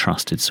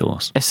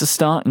source. It's a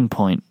starting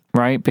point,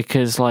 right?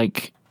 Because I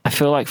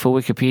feel like for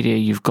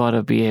Wikipedia, you've got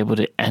to be able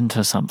to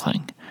enter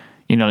something.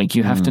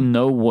 You have to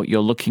know what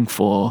you're looking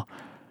for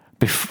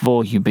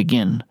before you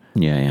begin.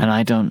 Yeah. And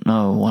I don't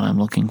know what I'm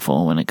looking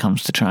for when it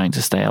comes to trying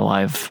to stay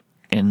alive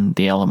in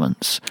the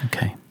elements.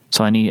 Okay.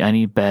 So I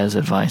need Bear's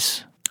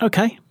advice.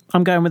 Okay.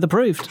 I'm going with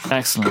approved.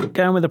 Excellent.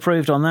 Going with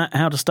approved on that.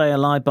 How to Stay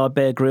Alive by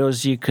Bear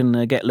Grylls. You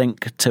can get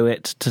link to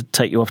it to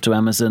take you off to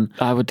Amazon.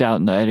 I would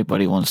doubt that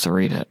anybody wants to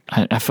read it.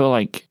 I feel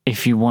like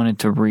if you wanted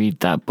to read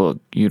that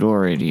book, you'd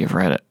already have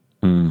read it.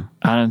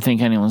 I don't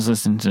think anyone's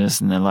listening to this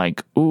and they're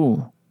like,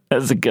 ooh,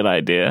 that's a good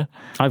idea.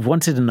 I've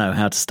wanted to know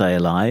how to stay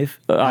alive.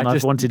 And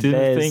I've wanted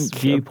Bear's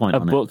viewpoint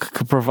on it. A book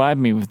could provide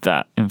me with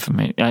that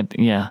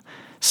information.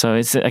 So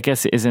I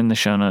guess it is in the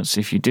show notes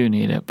if you do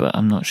need it, but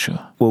I'm not sure.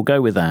 We'll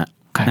go with that.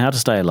 Okay. How to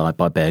Stay Alive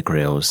by Bear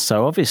Grylls.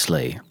 So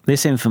obviously,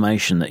 this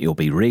information that you'll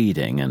be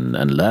reading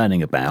and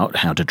learning about,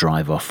 how to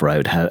drive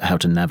off-road, how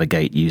to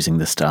navigate using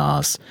the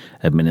stars,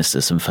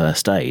 administer some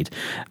first aid,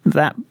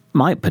 that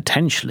might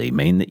potentially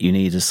mean that you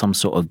need some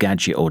sort of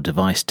gadget or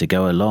device to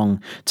go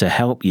along to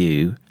help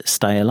you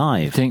stay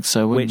alive. I think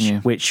so, wouldn't you?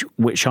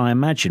 Which I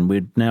imagine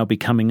we'd now be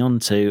coming on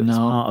to as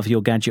part of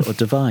your gadget or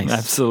device.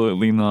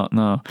 Absolutely not,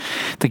 no.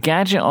 The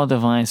gadget or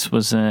device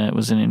was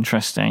an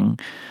interesting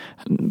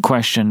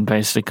question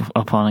based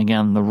upon,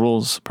 again, the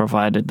rules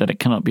provided that it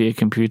cannot be a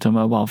computer,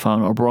 mobile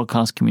phone, or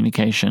broadcast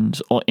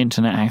communications or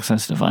internet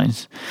access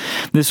device.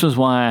 This was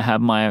why I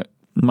had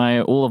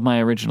all of my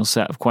original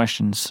set of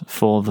questions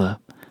for the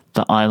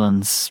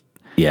islands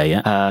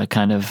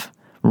kind of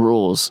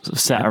rules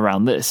set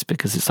around this,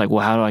 because it's like,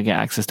 well, how do I get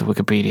access to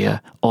Wikipedia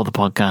or the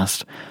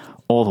podcast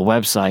or the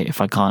website if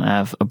I can't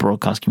have a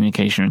broadcast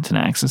communication or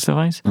internet access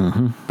device?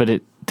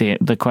 But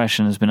the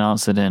question has been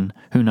answered in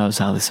who knows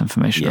how this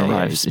information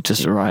arrives. It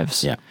just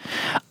arrives. Yeah.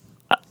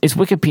 Is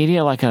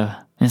Wikipedia like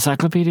a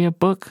encyclopedia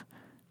book?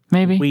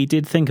 Maybe We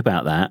did think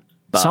about that.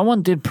 But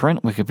someone did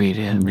print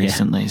Wikipedia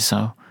recently,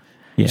 so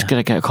just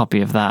gotta get a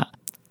copy of that.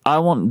 I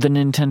want the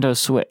Nintendo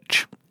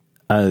Switch.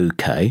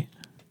 Okay.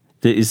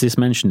 Is this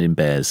mentioned in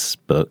Bear's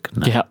book?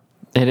 No. Yeah,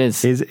 it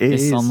is.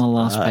 It's on the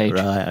last page.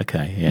 Right,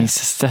 okay, yeah. He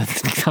said,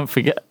 can't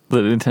forget the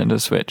Nintendo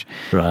Switch.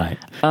 Right.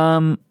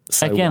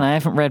 Again, I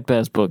haven't read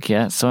Bear's book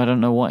yet, so I don't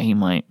know what he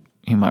might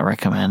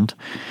recommend.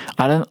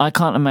 I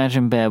can't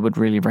imagine Bear would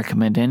really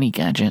recommend any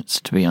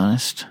gadgets, to be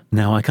honest.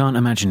 No, I can't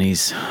imagine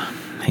he's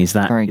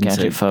that very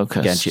gadget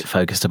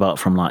focused. Apart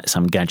from like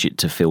some gadget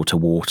to filter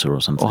water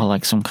or something. Or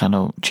like some kind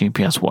of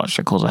GPS watch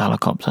that calls a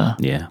helicopter.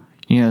 Yeah.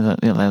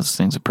 those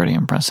things are pretty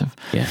impressive.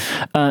 Yeah.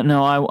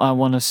 No, I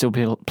want to still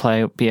be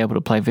able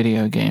to play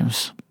video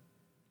games.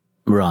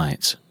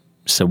 Right.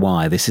 So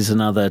why? This is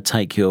another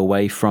take you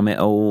away from it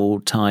all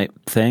type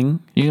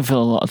thing? You can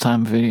fill a lot of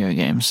time with video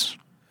games.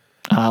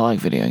 I like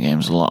video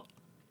games a lot.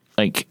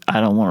 Like, I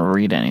don't want to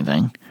read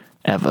anything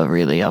ever,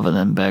 really, other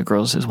than Bear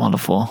Grylls'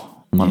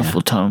 wonderful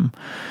tome.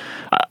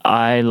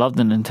 I love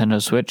the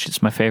Nintendo Switch.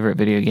 It's my favorite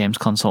video games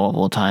console of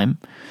all time.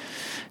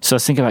 So I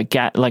was thinking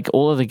about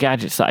all of the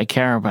gadgets that I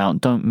care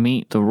about don't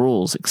meet the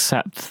rules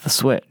except the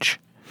Switch.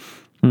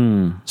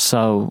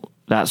 So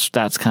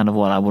that's kind of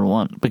what I would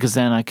want, because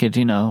then I could,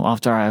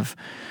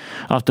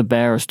 after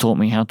Bear has taught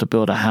me how to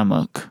build a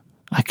hammock,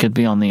 I could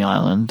be on the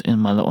island in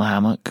my little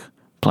hammock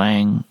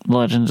playing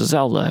Legend of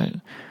Zelda,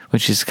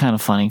 which is kind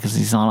of funny because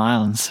he's on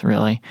islands,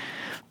 really.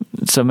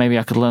 So maybe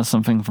I could learn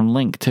something from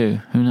Link too.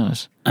 Who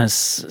knows?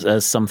 As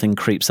something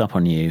creeps up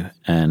on you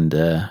and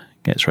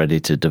gets ready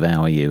to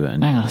devour you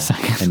and Hang on a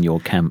second. in your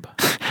camp.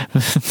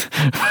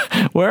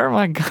 Where am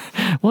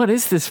I? What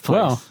is this place?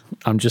 Well,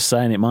 I'm just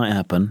saying it might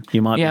happen.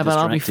 You might. Yeah, be but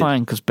I'll be distracted.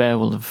 fine because Bear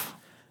will have.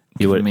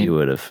 You would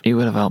have. He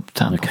would have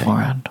helped out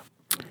beforehand.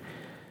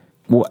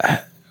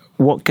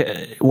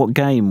 What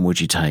game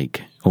would you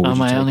take? Or would Am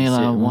you I take only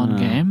allowed one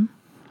game?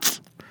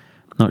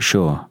 Not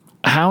sure.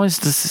 How is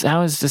this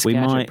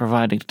gadget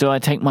provided? Do I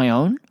take my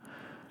own?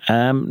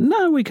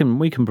 No, we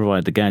can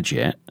provide the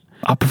gadget.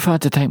 I prefer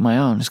to take my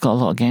own. It's got a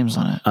lot of games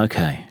on it.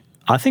 Okay.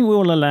 I think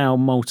we'll allow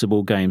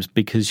multiple games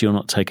because you're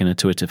not taking a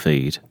Twitter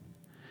feed.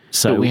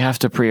 So But we have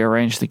to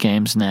prearrange the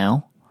games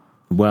now.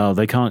 Well,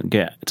 they can't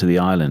get to the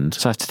island.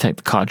 So I have to take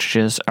the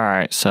cartridges. All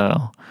right,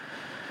 so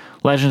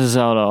Legend of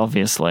Zelda,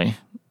 obviously,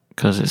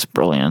 because it's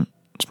brilliant.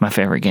 It's my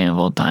favorite game of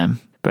all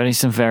time. But I need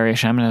some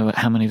variation.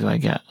 How many do I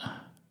get?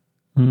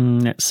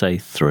 Let's say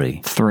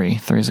 3. 3.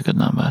 3 is a good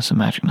number. It's a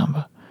magic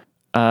number.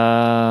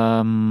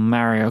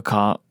 Mario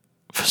Kart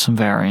for some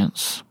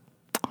variants.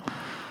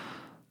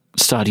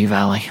 Stardew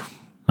Valley,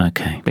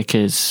 Okay.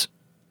 because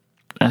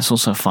that's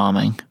also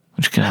farming,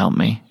 which could help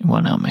me. It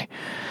won't help me.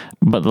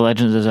 But the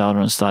Legend of Zelda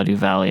and Stardew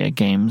Valley are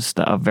games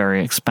that are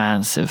very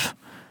expansive.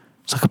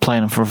 So I could play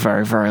them for a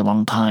very, very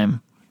long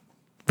time,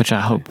 which I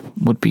hope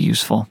would be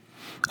useful.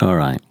 All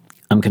right.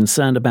 I'm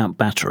concerned about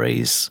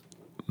batteries,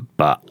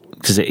 but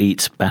because it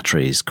eats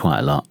batteries quite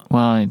a lot.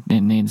 Well,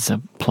 it needs a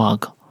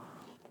plug.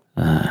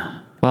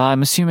 Well,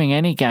 I'm assuming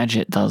any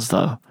gadget does,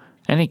 though.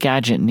 Any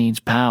gadget needs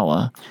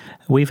power.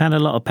 We've had a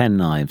lot of pen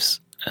knives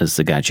as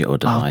the gadget or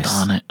device.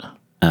 Oh, darn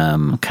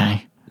it.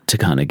 Okay. To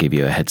kind of give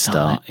you a head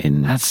start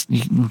in.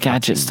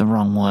 Gadget's the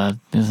wrong word,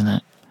 isn't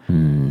it?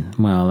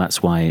 Well,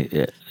 that's why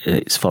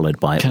it's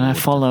followed by. Can I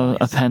follow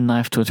a pen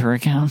knife Twitter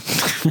account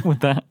with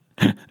that?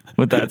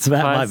 Would that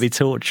That might be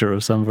torture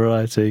of some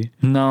variety.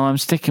 No, I'm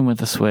sticking with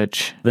the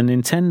Switch. The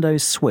Nintendo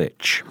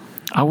Switch.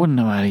 I wouldn't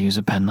know how to use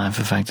a pen knife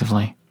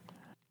effectively.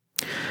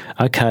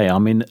 Okay, I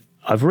mean,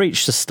 I've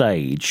reached a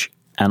stage,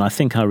 and I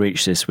think I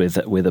reached this with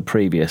a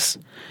previous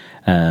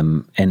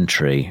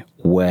entry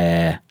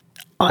where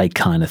I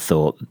kind of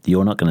thought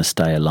you're not going to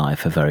stay alive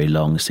for very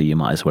long, so you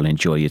might as well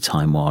enjoy your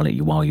time while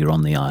you're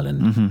on the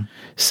island. Mm-hmm.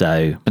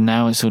 So, but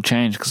now it's all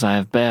changed because I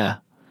have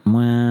Bear.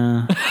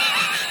 Well,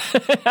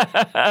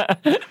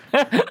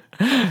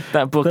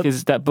 that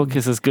book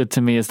is as good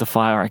to me as the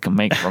fire I can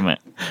make from it.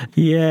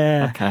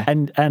 Yeah. Okay.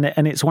 And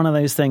it's one of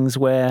those things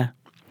where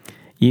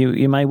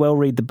you may well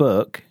read the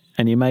book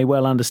and you may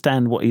well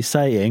understand what he's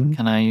saying.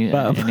 Can I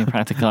any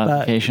practical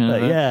application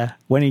of it? Yeah,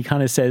 when he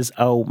kind of says,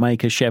 "Oh,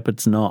 make a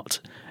shepherd's knot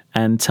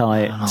and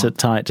tie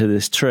it to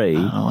this tree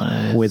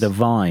with a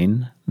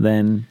vine,"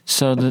 then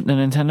so the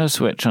Nintendo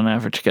Switch on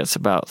average gets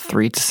about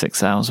 3 to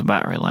 6 hours of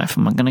battery life.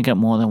 Am I going to get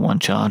more than one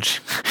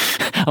charge?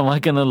 Am I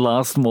going to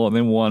last more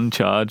than one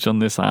charge on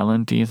this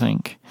island, do you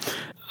think?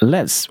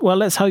 Let's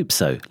hope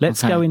so.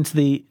 Let's go into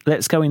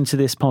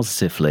this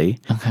positively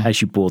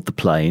as you board the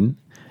plane.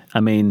 I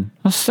mean,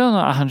 I'm still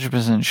not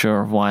 100%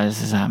 sure of why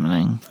this is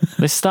happening.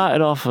 This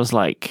started off as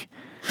like,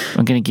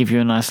 I'm going to give you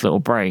a nice little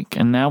break,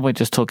 and now we're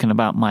just talking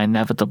about my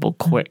inevitable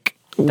quick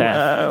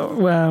death.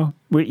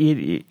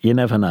 You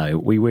never know.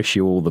 We wish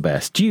you all the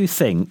best. Do you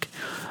think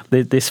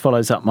this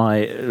follows up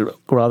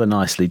rather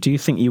nicely? Do you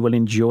think you will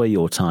enjoy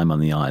your time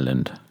on the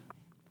island?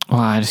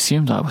 Well, I'd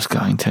assumed I was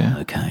going to.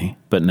 Okay,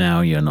 but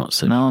now you're not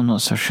so. No, I'm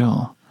not so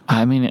sure.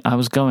 I mean, I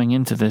was going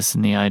into this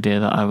in the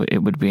idea that it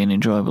would be an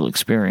enjoyable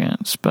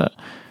experience, but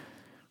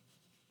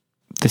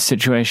this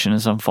situation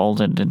has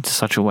unfolded into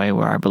such a way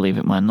where I believe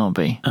it might not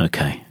be.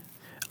 Okay,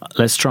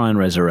 let's try and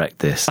resurrect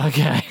this.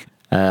 Okay.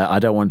 I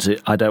don't want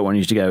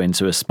you to go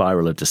into a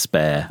spiral of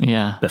despair.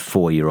 Yeah.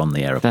 Before you're on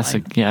the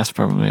aeroplane. That's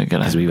probably a good idea.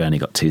 Because we've only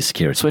got 2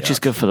 security Switch guards. is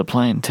good for the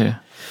plane too.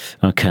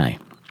 Okay.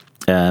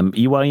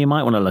 You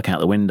might want to look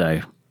out the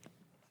window.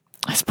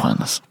 It's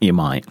pointless. You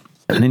might.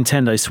 A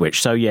Nintendo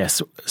Switch. So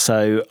yes.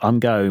 So I'm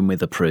going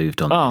with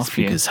approved on this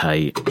because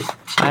hey,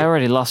 I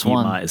already lost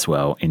one. You might as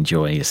well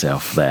enjoy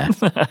yourself there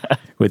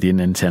with your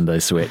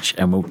Nintendo Switch,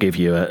 and we'll give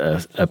you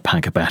a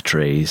pack of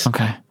batteries.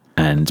 Okay.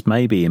 And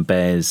maybe in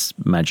Bear's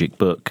magic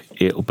book,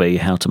 it'll be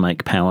how to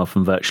make power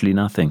from virtually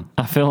nothing.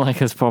 I feel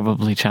like it's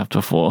probably chapter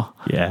 4.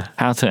 Yeah.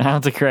 How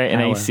to create an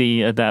Power.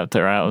 AC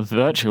adapter out of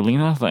virtually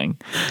nothing.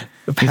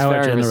 He's Power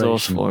very generation.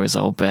 resourceful, his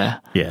old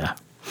Bear. Yeah.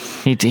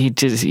 He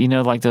just,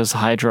 like those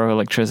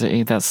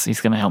hydroelectricity,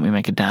 he's going to help me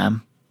make a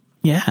dam.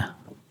 Yeah.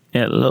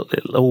 Yeah, it'll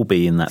all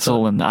be in that It's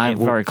all in there. I'm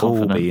very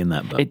confident. All be in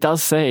that book. It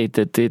does say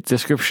that the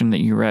description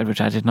that you read,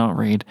 which I did not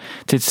read,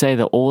 did say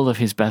that all of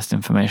his best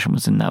information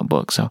was in that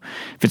book. So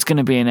if it's going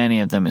to be in any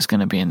of them, it's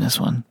going to be in this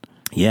one.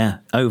 Yeah.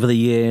 Over the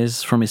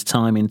years, from his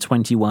time in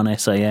 21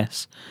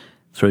 SAS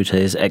through to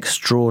his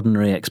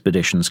extraordinary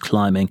expeditions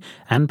climbing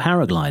and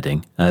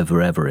paragliding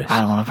over Everest,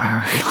 I don't want to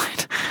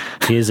paraglide.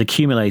 he has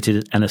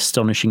accumulated an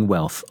astonishing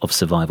wealth of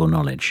survival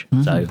knowledge.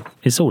 So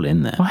it's all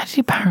in there. Why did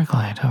he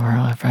paraglide over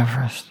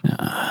Everest?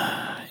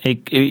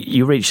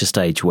 You reach a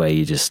stage where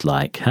you're just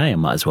like, hey, I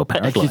might as well I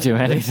paraglide. could do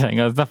anything.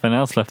 There's nothing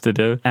else left to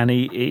do. And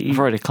I've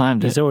already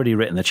climbed he's it. already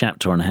written the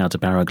chapter on how to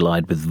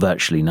paraglide with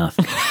virtually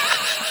nothing.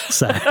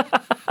 So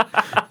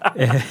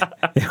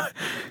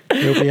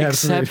he'll be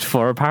Except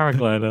for a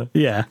paraglider.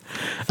 Yeah.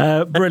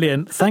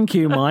 Brilliant. Thank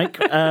you,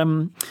 Mike.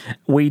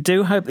 We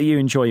do hope that you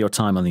enjoy your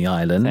time on the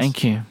island.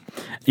 Thank you.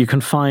 You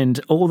can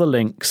find all the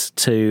links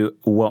to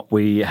what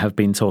we have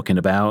been talking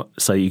about.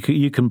 So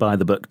you can buy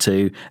the book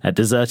too at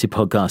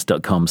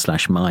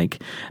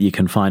desertedpodcast.com/Mike. You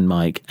can find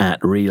Mike at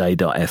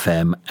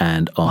relay.fm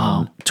and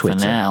on Twitter.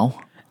 For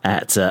now.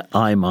 At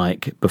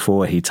iMike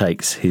before he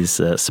takes his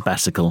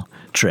sabbatical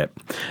trip.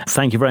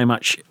 Thank you very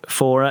much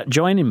for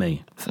joining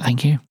me.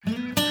 Thank you.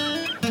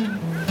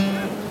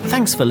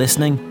 Thanks for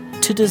listening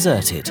to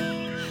Deserted.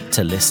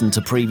 To listen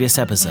to previous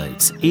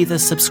episodes, either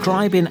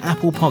subscribe in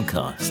Apple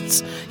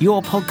Podcasts,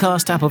 your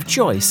podcast app of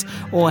choice,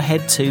 or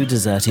head to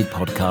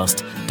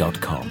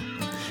desertedpodcast.com.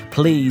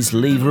 Please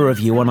leave a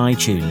review on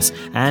iTunes,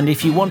 and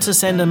if you want to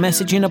send a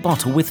message in a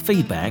bottle with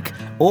feedback,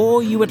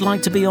 or you would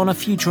like to be on a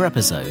future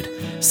episode,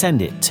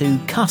 send it to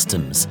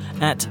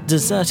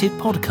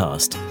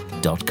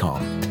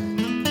customs@desertedpodcast.com.